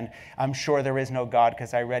other hand, I'm sure there is no God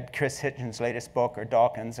because I read Chris Hitchens' latest book, or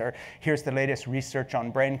Dawkins, or here's the latest research on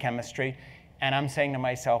brain chemistry. And I'm saying to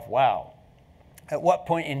myself, wow, at what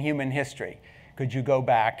point in human history could you go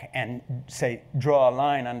back and say, draw a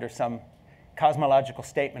line under some cosmological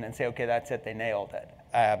statement and say, okay, that's it, they nailed it.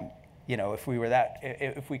 You know, if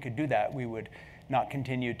we could do that, we would not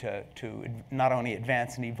continue to not only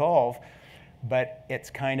advance and evolve, but it's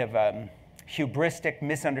kind of a hubristic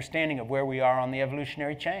misunderstanding of where we are on the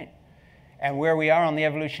evolutionary chain. And where we are on the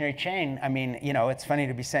evolutionary chain, I mean, you know, it's funny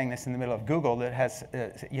to be saying this in the middle of Google that has,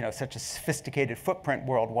 you know, such a sophisticated footprint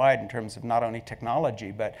worldwide in terms of not only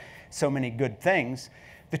technology, but so many good things.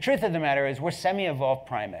 The truth of the matter is we're semi-evolved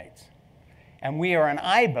primates. And we are an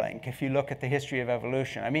eye blink if you look at the history of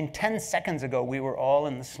evolution. I mean, 10 seconds ago, we were all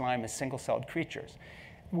in the slime as single-celled creatures.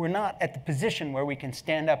 We're not at the position where we can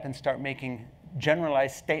stand up and start making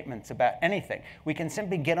generalized statements about anything. We can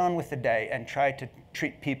simply get on with the day and try to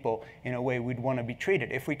treat people in a way we'd want to be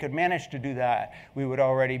treated. If we could manage to do that, we would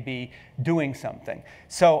already be doing something.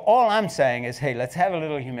 So all I'm saying is, hey, let's have a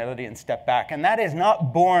little humility and step back. And that is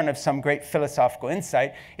not born of some great philosophical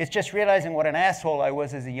insight. It's just realizing what an asshole I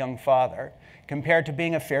was as a young father, compared to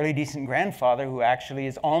being a fairly decent grandfather who actually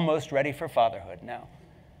is almost ready for fatherhood now.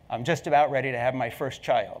 I'm just about ready to have my first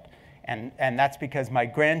child. And that's because my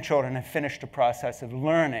grandchildren have finished a process of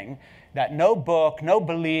learning that no book, no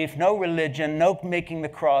belief, no religion, no making the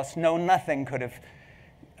cross, no nothing could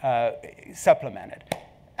have supplemented.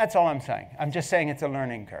 That's all I'm saying. I'm just saying it's a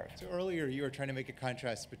learning curve. So earlier you were trying to make a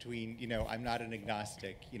contrast between, I'm not an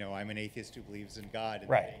agnostic, I'm an atheist who believes in God.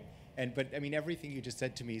 Right. But I mean, everything you just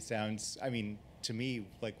said to me sounds, to me,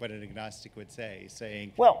 like what an agnostic would say,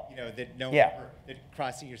 saying, well, that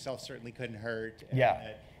crossing yourself certainly couldn't hurt. And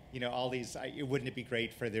that, all these, wouldn't it be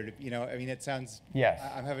great for there to, it sounds, yes.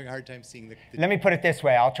 I'm having a hard time seeing the Let me put it this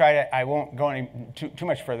way. I won't go any too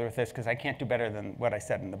much further with this because I can't do better than what I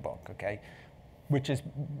said in the book, okay? Which is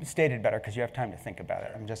stated better because you have time to think about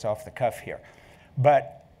it. I'm just off the cuff here.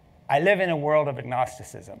 But I live in a world of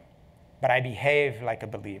agnosticism, but I behave like a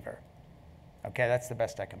believer. Okay, that's the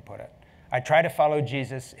best I can put it. I try to follow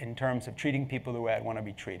Jesus in terms of treating people the way I want to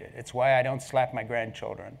be treated. It's why I don't slap my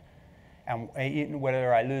grandchildren, and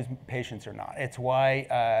whether I lose patience or not. It's why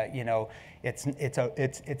it's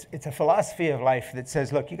a philosophy of life that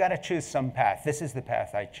says, look, you got to choose some path. This is the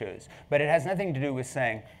path I choose. But it has nothing to do with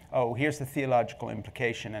saying, oh, here's the theological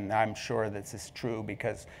implication, and I'm sure this is true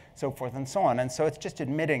because so forth and so on. And so it's just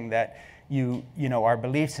admitting that our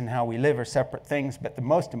beliefs and how we live are separate things, but the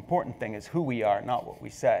most important thing is who we are, not what we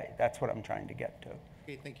say. That's what I'm trying to get to.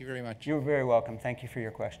 Okay, thank you very much. You're very welcome. Thank you for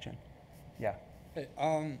your question. Yeah. Hey,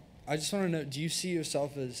 I just want to know, do you see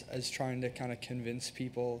yourself as trying to kind of convince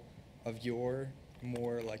people of your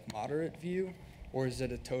more like moderate view, or is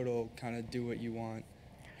it a total kind of do what you want,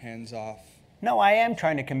 hands off? No, I am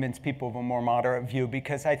trying to convince people of a more moderate view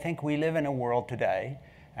because I think we live in a world today,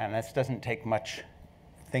 and this doesn't take much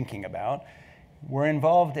thinking about. We're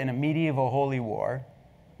involved in a medieval holy war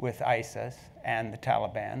with ISIS and the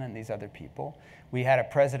Taliban and these other people. We had a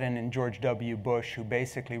president in George W. Bush who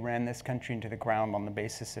basically ran this country into the ground on the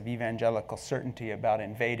basis of evangelical certainty about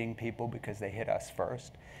invading people because they hit us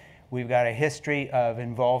first. We've got a history of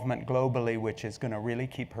involvement globally which is going to really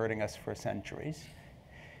keep hurting us for centuries.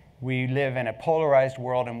 We live in a polarized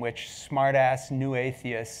world in which smart-ass new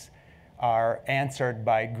atheists are answered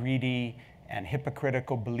by greedy and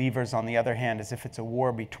hypocritical believers on the other hand, as if it's a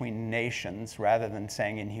war between nations, rather than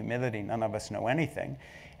saying in humility, none of us know anything.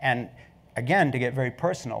 And again, to get very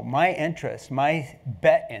personal, my interest, my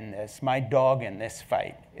bet in this, my dog in this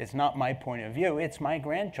fight is not my point of view, it's my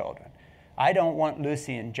grandchildren. I don't want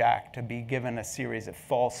Lucy and Jack to be given a series of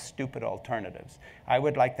false, stupid alternatives. I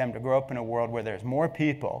would like them to grow up in a world where there's more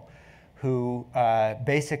people who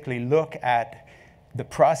basically look at the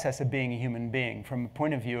process of being a human being from a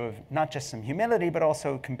point of view of not just some humility, but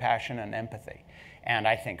also compassion and empathy. And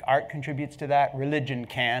I think art contributes to that. Religion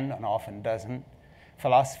can and often doesn't.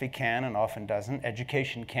 Philosophy can and often doesn't.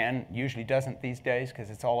 Education can, usually doesn't these days, because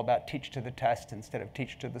it's all about teach to the test instead of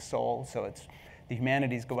teach to the soul. So it's the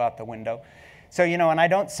humanities go out the window. So, and I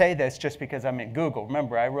don't say this just because I'm at Google.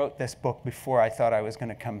 Remember, I wrote this book before I thought I was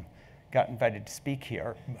going to got invited to speak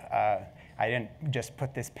here. I didn't just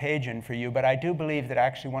put this page in for you, but I do believe that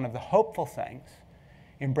actually one of the hopeful things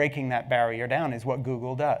in breaking that barrier down is what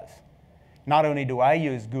Google does. Not only do I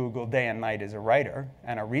use Google day and night as a writer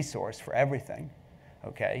and a resource for everything,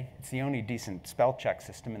 okay? It's the only decent spell check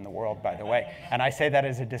system in the world, by the way. And I say that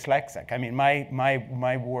as a dyslexic. I mean,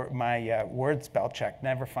 my word spell check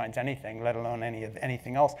never finds anything, let alone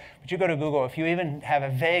anything else. But you go to Google, if you even have a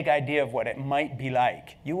vague idea of what it might be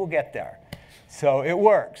like, you will get there. So it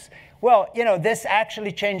works. Well, this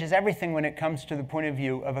actually changes everything when it comes to the point of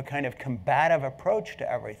view of a kind of combative approach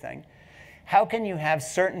to everything. How can you have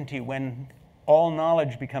certainty when all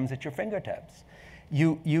knowledge becomes at your fingertips?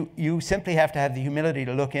 You simply have to have the humility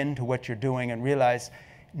to look into what you're doing and realize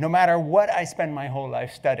no matter what I spend my whole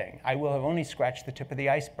life studying, I will have only scratched the tip of the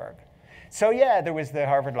iceberg. So yeah, there was the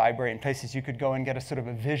Harvard Library and places you could go and get a sort of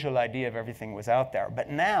a visual idea of everything was out there. But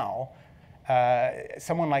now,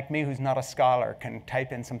 someone like me who's not a scholar can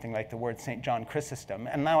type in something like the word St. John Chrysostom,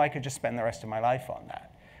 and now I could just spend the rest of my life on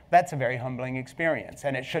that. That's a very humbling experience,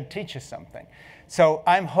 and it should teach us something. So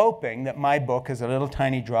I'm hoping that my book is a little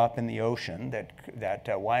tiny drop in the ocean,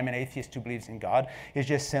 that Why I'm an Atheist Who Believes in God is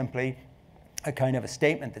just simply a kind of a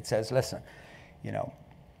statement that says, listen,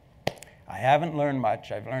 I haven't learned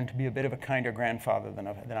much. I've learned to be a bit of a kinder grandfather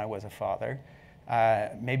than I was a father,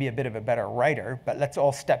 maybe a bit of a better writer, but let's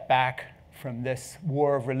all step back from this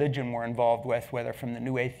war of religion we're involved with, whether from the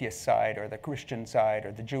new atheist side or the Christian side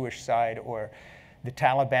or the Jewish side or the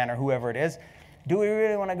Taliban or whoever it is. Do we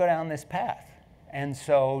really want to go down this path? And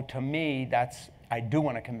so to me, I do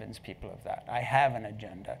want to convince people of that. I have an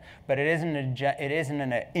agenda, but it isn't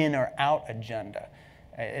an in or out agenda.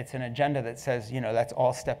 It's an agenda that says, let's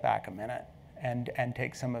all step back a minute and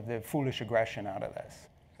take some of the foolish aggression out of this.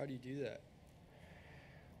 How do you do that?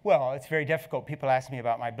 Well, it's very difficult. People ask me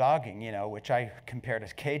about my blogging, you know, which I compare to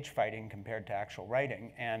cage fighting compared to actual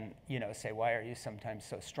writing, and, you know, say, why are you sometimes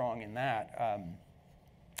so strong in that,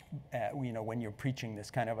 you know, when you're preaching this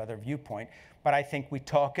kind of other viewpoint. But I think we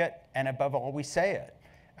talk it, and above all, we say it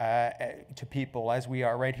to people as we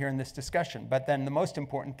are right here in this discussion. But then the most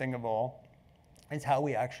important thing of all is how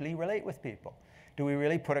we actually relate with people. Do we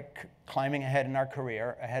really put climbing ahead in our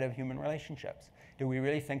career ahead of human relationships? Do we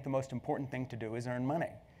really think the most important thing to do is earn money?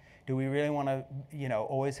 Do we really want to, you know,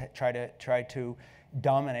 always try to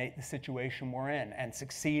dominate the situation we're in and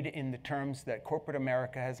succeed in the terms that corporate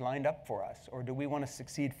America has lined up for us? Or do we want to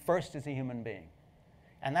succeed first as a human being?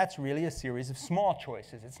 And that's really a series of small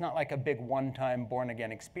choices. It's not like a big one-time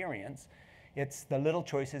born-again experience. It's the little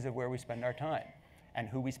choices of where we spend our time and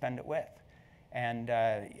who we spend it with, and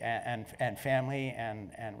family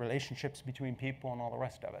and relationships between people and all the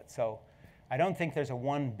rest of it. So I don't think there's a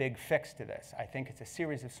one big fix to this. I think it's a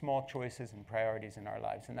series of small choices and priorities in our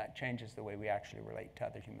lives, and that changes the way we actually relate to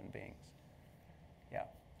other human beings. Yeah.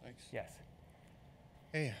 Thanks. Yes.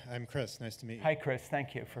 Hey, I'm Chris. Nice to meet you. Hi, Chris.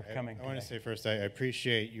 Thank you for coming. I want to say first, I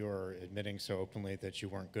appreciate your admitting so openly that you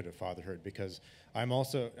weren't good at fatherhood, because I'm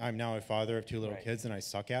now a father of 2 little kids, and I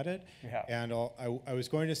suck at it. Yeah. And I was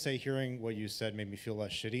going to say, hearing what you said made me feel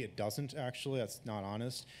less shitty. It doesn't, actually. That's not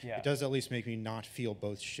honest. Yeah. It does at least make me not feel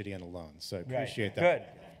both shitty and alone. So I appreciate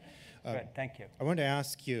that. Good. Good. Thank you. I wanted to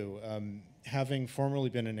ask you, having formerly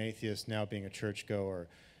been an atheist, now being a churchgoer,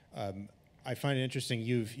 I find it interesting.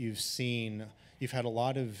 You've had a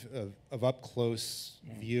lot of up-close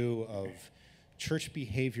view of church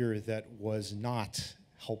behavior that was not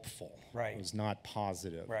helpful, right? Was not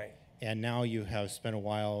positive, right? And now you have spent a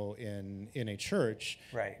while in a church,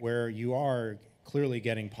 right, where you are clearly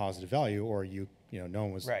getting positive value, or no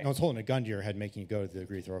one's holding a gun to your head making you go to the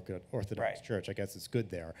Greek Orthodox Church. I guess it's good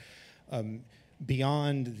there.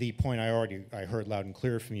 Beyond the point I heard loud and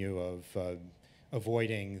clear from you of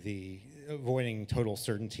avoiding total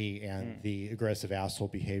certainty and the aggressive asshole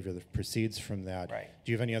behavior that proceeds from that. Right.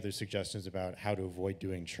 Do you have any other suggestions about how to avoid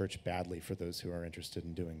doing church badly for those who are interested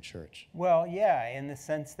in doing church? Well, yeah, in the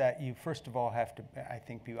sense that you first of all have to, I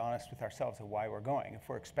think, be honest with ourselves of why we're going. If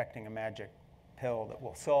we're expecting a magic pill that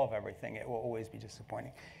will solve everything, it will always be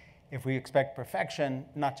disappointing. If we expect perfection,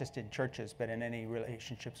 not just in churches, but in any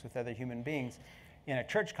relationships with other human beings, in a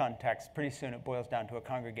church context, pretty soon it boils down to a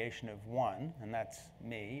congregation of one, and that's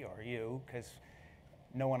me or you, because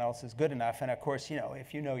no one else is good enough. And of course,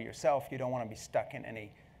 if you know yourself, you don't want to be stuck in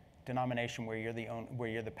any denomination where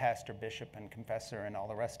you're the pastor, bishop, and confessor, and all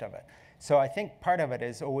the rest of it. So I think part of it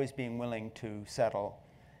is always being willing to settle,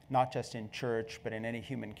 not just in church, but in any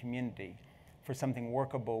human community, for something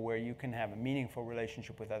workable where you can have a meaningful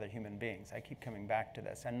relationship with other human beings. I keep coming back to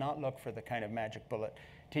this, and not look for the kind of magic bullet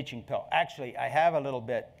teaching pill. Actually, I have a little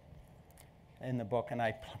bit in the book, and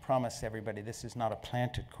I promise everybody this is not a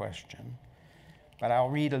planted question, but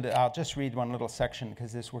I'll just read one little section,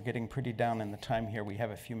 because we're getting pretty down in the time here. We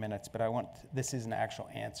have a few minutes, but this is an actual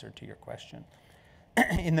answer to your question.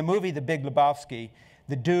 In the movie The Big Lebowski,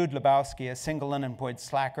 the dude Lebowski, a single unemployed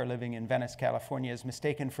slacker living in Venice, California, is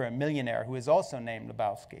mistaken for a millionaire who is also named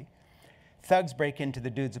Lebowski. Thugs break into the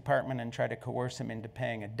dude's apartment and try to coerce him into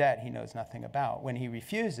paying a debt he knows nothing about. When he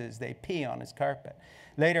refuses, they pee on his carpet.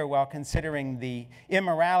 Later, while considering the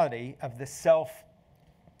immorality of the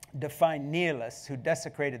self-defined nihilists who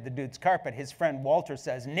desecrated the dude's carpet, his friend Walter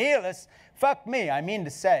says, "Nihilists? Fuck me.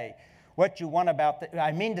 Say what you want about the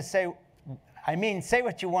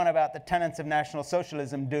tenets of National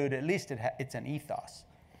Socialism, dude. At least it's an ethos."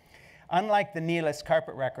 Unlike the nihilist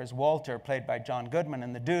carpet wreckers, Walter, played by John Goodman,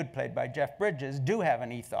 and the dude, played by Jeff Bridges, do have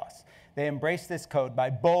an ethos. They embrace this code by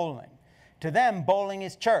bowling. To them, bowling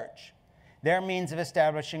is church, their means of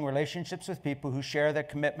establishing relationships with people who share their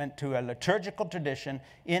commitment to a liturgical tradition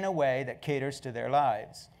in a way that caters to their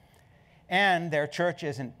lives. And their church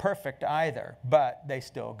isn't perfect either, but they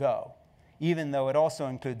still go, even though it also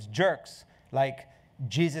includes jerks like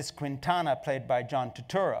Jesus Quintana, played by John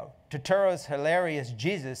Turturro. Turturro's hilarious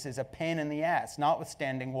Jesus is a pain in the ass,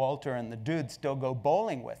 notwithstanding Walter and the dude still go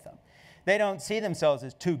bowling with him. They don't see themselves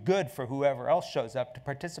as too good for whoever else shows up to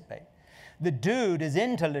participate. The dude is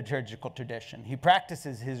into liturgical tradition. He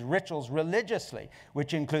practices his rituals religiously,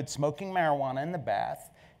 which include smoking marijuana in the bath,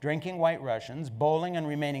 drinking White Russians, bowling, and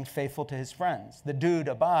remaining faithful to his friends. The dude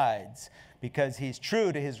abides because he's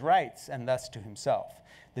true to his rights and thus to himself.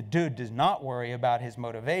 The dude does not worry about his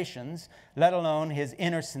motivations, let alone his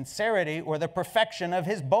inner sincerity or the perfection of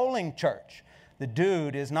his bowling church. The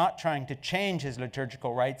dude is not trying to change his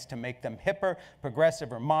liturgical rites to make them hipper,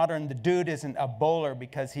 progressive, or modern. The dude isn't a bowler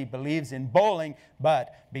because he believes in bowling,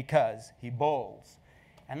 but because he bowls.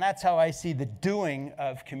 And that's how I see the doing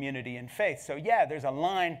of community and faith. So yeah, there's a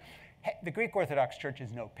line. Hey, the Greek Orthodox Church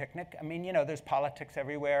is no picnic. I mean, there's politics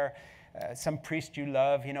everywhere. Some priest you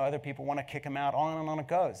love, other people want to kick him out, on and on it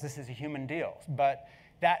goes. This is a human deal. But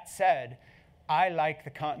that said, I like the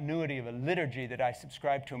continuity of a liturgy that I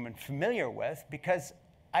subscribe to and am familiar with, because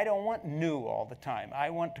I don't want new all the time. I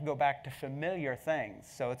want to go back to familiar things.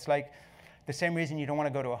 So it's like the same reason you don't want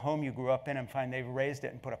to go to a home you grew up in and find they've raised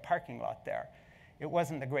it and put a parking lot there. It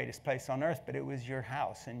wasn't the greatest place on earth, but it was your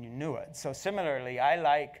house and you knew it. So similarly, I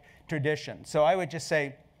like tradition. So I would just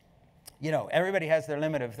say, everybody has their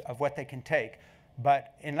limit of what they can take.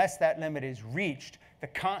 But unless that limit is reached, the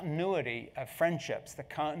continuity of friendships, the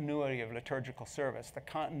continuity of liturgical service, the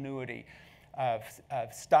continuity of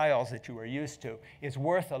styles that you are used to is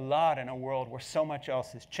worth a lot in a world where so much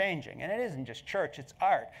else is changing. And it isn't just church, it's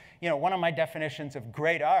art. One of my definitions of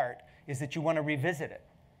great art is that you want to revisit it.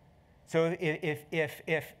 So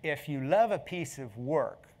if you love a piece of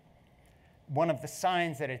work, one of the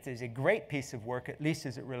signs that it is a great piece of work, at least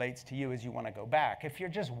as it relates to you, is you want to go back. If you're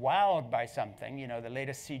just wowed by something, the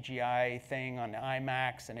latest CGI thing on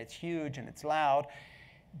IMAX, and it's huge and it's loud,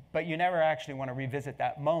 but you never actually want to revisit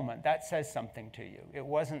that moment, that says something to you. It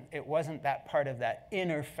wasn't that part of that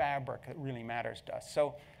inner fabric that really matters to us.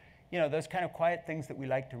 So, those kind of quiet things that we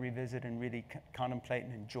like to revisit and really contemplate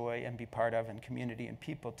and enjoy and be part of in community and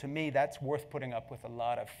people, to me, that's worth putting up with a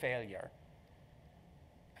lot of failure.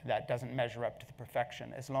 That doesn't measure up to the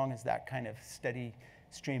perfection, as long as that kind of steady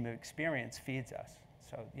stream of experience feeds us.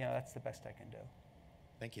 So, that's the best I can do.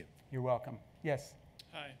 Thank you. You're welcome. Yes?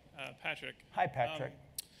 Hi, Patrick. Hi, Patrick.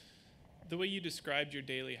 The way you described your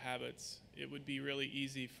daily habits, it would be really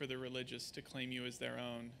easy for the religious to claim you as their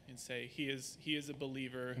own and say, he is a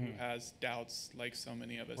believer who has doubts like so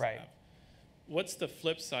many of us have. What's the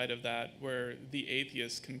flip side of that, where the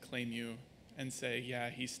atheist can claim you and say, yeah,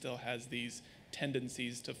 he still has these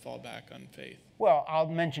tendencies to fall back on faith? Well, I'll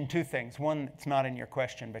mention two things. One, it's not in your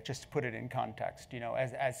question, but just to put it in context.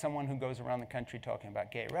 As someone who goes around the country talking about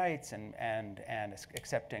gay rights and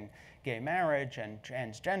accepting gay marriage and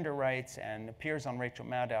transgender rights, and appears on Rachel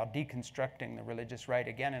Maddow deconstructing the religious right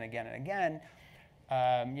again and again and again,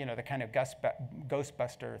 the kind of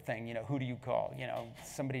Ghostbuster thing, who do you call?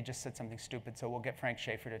 Somebody just said something stupid, so we'll get Frank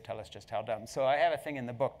Schaeffer to tell us just how dumb. So I have a thing in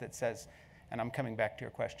the book that says, and I'm coming back to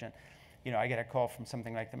your question, I get a call from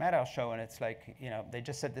something like the Maddow Show, and it's like, they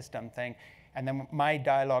just said this dumb thing. And then my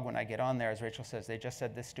dialogue when I get on there, as Rachel says, they just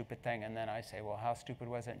said this stupid thing. And then I say, well, how stupid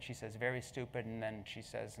was it? And she says, very stupid. And then she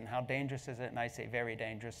says, and how dangerous is it? And I say, very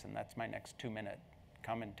dangerous. And that's my next 2-minute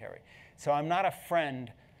commentary. So I'm not a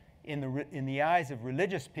friend in the eyes of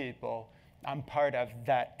religious people. I'm part of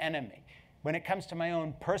that enemy. When it comes to my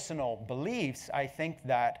own personal beliefs, I think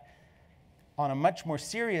that on a much more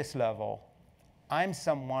serious level, I'm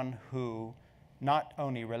someone who not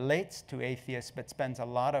only relates to atheists, but spends a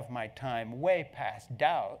lot of my time way past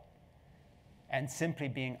doubt and simply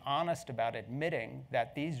being honest about admitting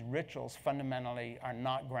that these rituals fundamentally are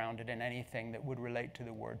not grounded in anything that would relate to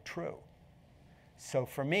the word true. So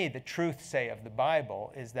for me, the truth, say, of the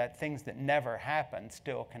Bible is that things that never happened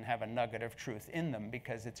still can have a nugget of truth in them,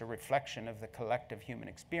 because it's a reflection of the collective human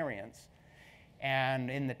experience. And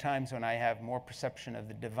in the times when I have more perception of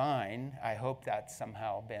the divine, I hope that's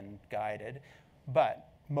somehow been guided. But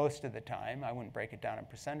most of the time, I wouldn't break it down in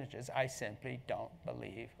percentages, I simply don't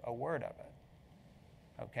believe a word of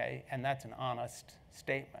it. Okay? And that's an honest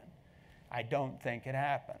statement. I don't think it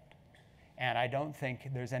happened. And I don't think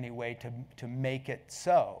there's any way to make it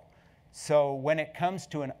so. So when it comes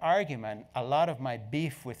to an argument, a lot of my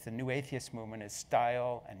beef with the new atheist movement is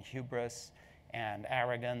style and hubris and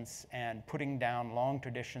arrogance and putting down long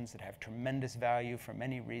traditions that have tremendous value for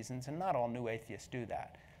many reasons, and not all new atheists do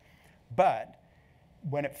that. But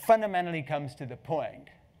when it fundamentally comes to the point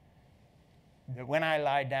that when I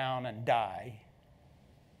lie down and die,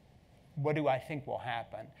 what do I think will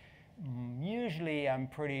happen? Usually I'm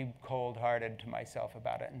pretty cold-hearted to myself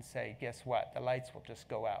about it and say, guess what? The lights will just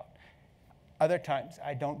go out. Other times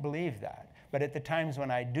I don't believe that. But at the times when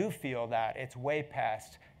I do feel that, it's way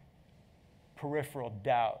past peripheral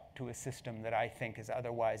doubt to a system that I think is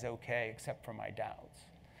otherwise okay, except for my doubts.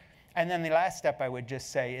 And then the last step I would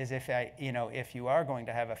just say is if you are going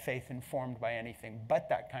to have a faith informed by anything but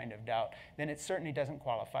that kind of doubt, then it certainly doesn't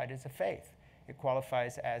qualify as a faith. It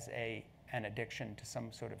qualifies as an addiction to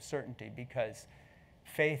some sort of certainty, because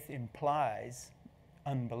faith implies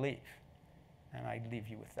unbelief. And I leave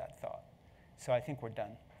you with that thought. So I think we're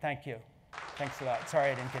done. Thank you. Thanks a lot.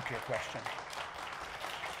 Sorry I didn't get to your question.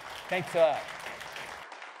 Thanks a lot.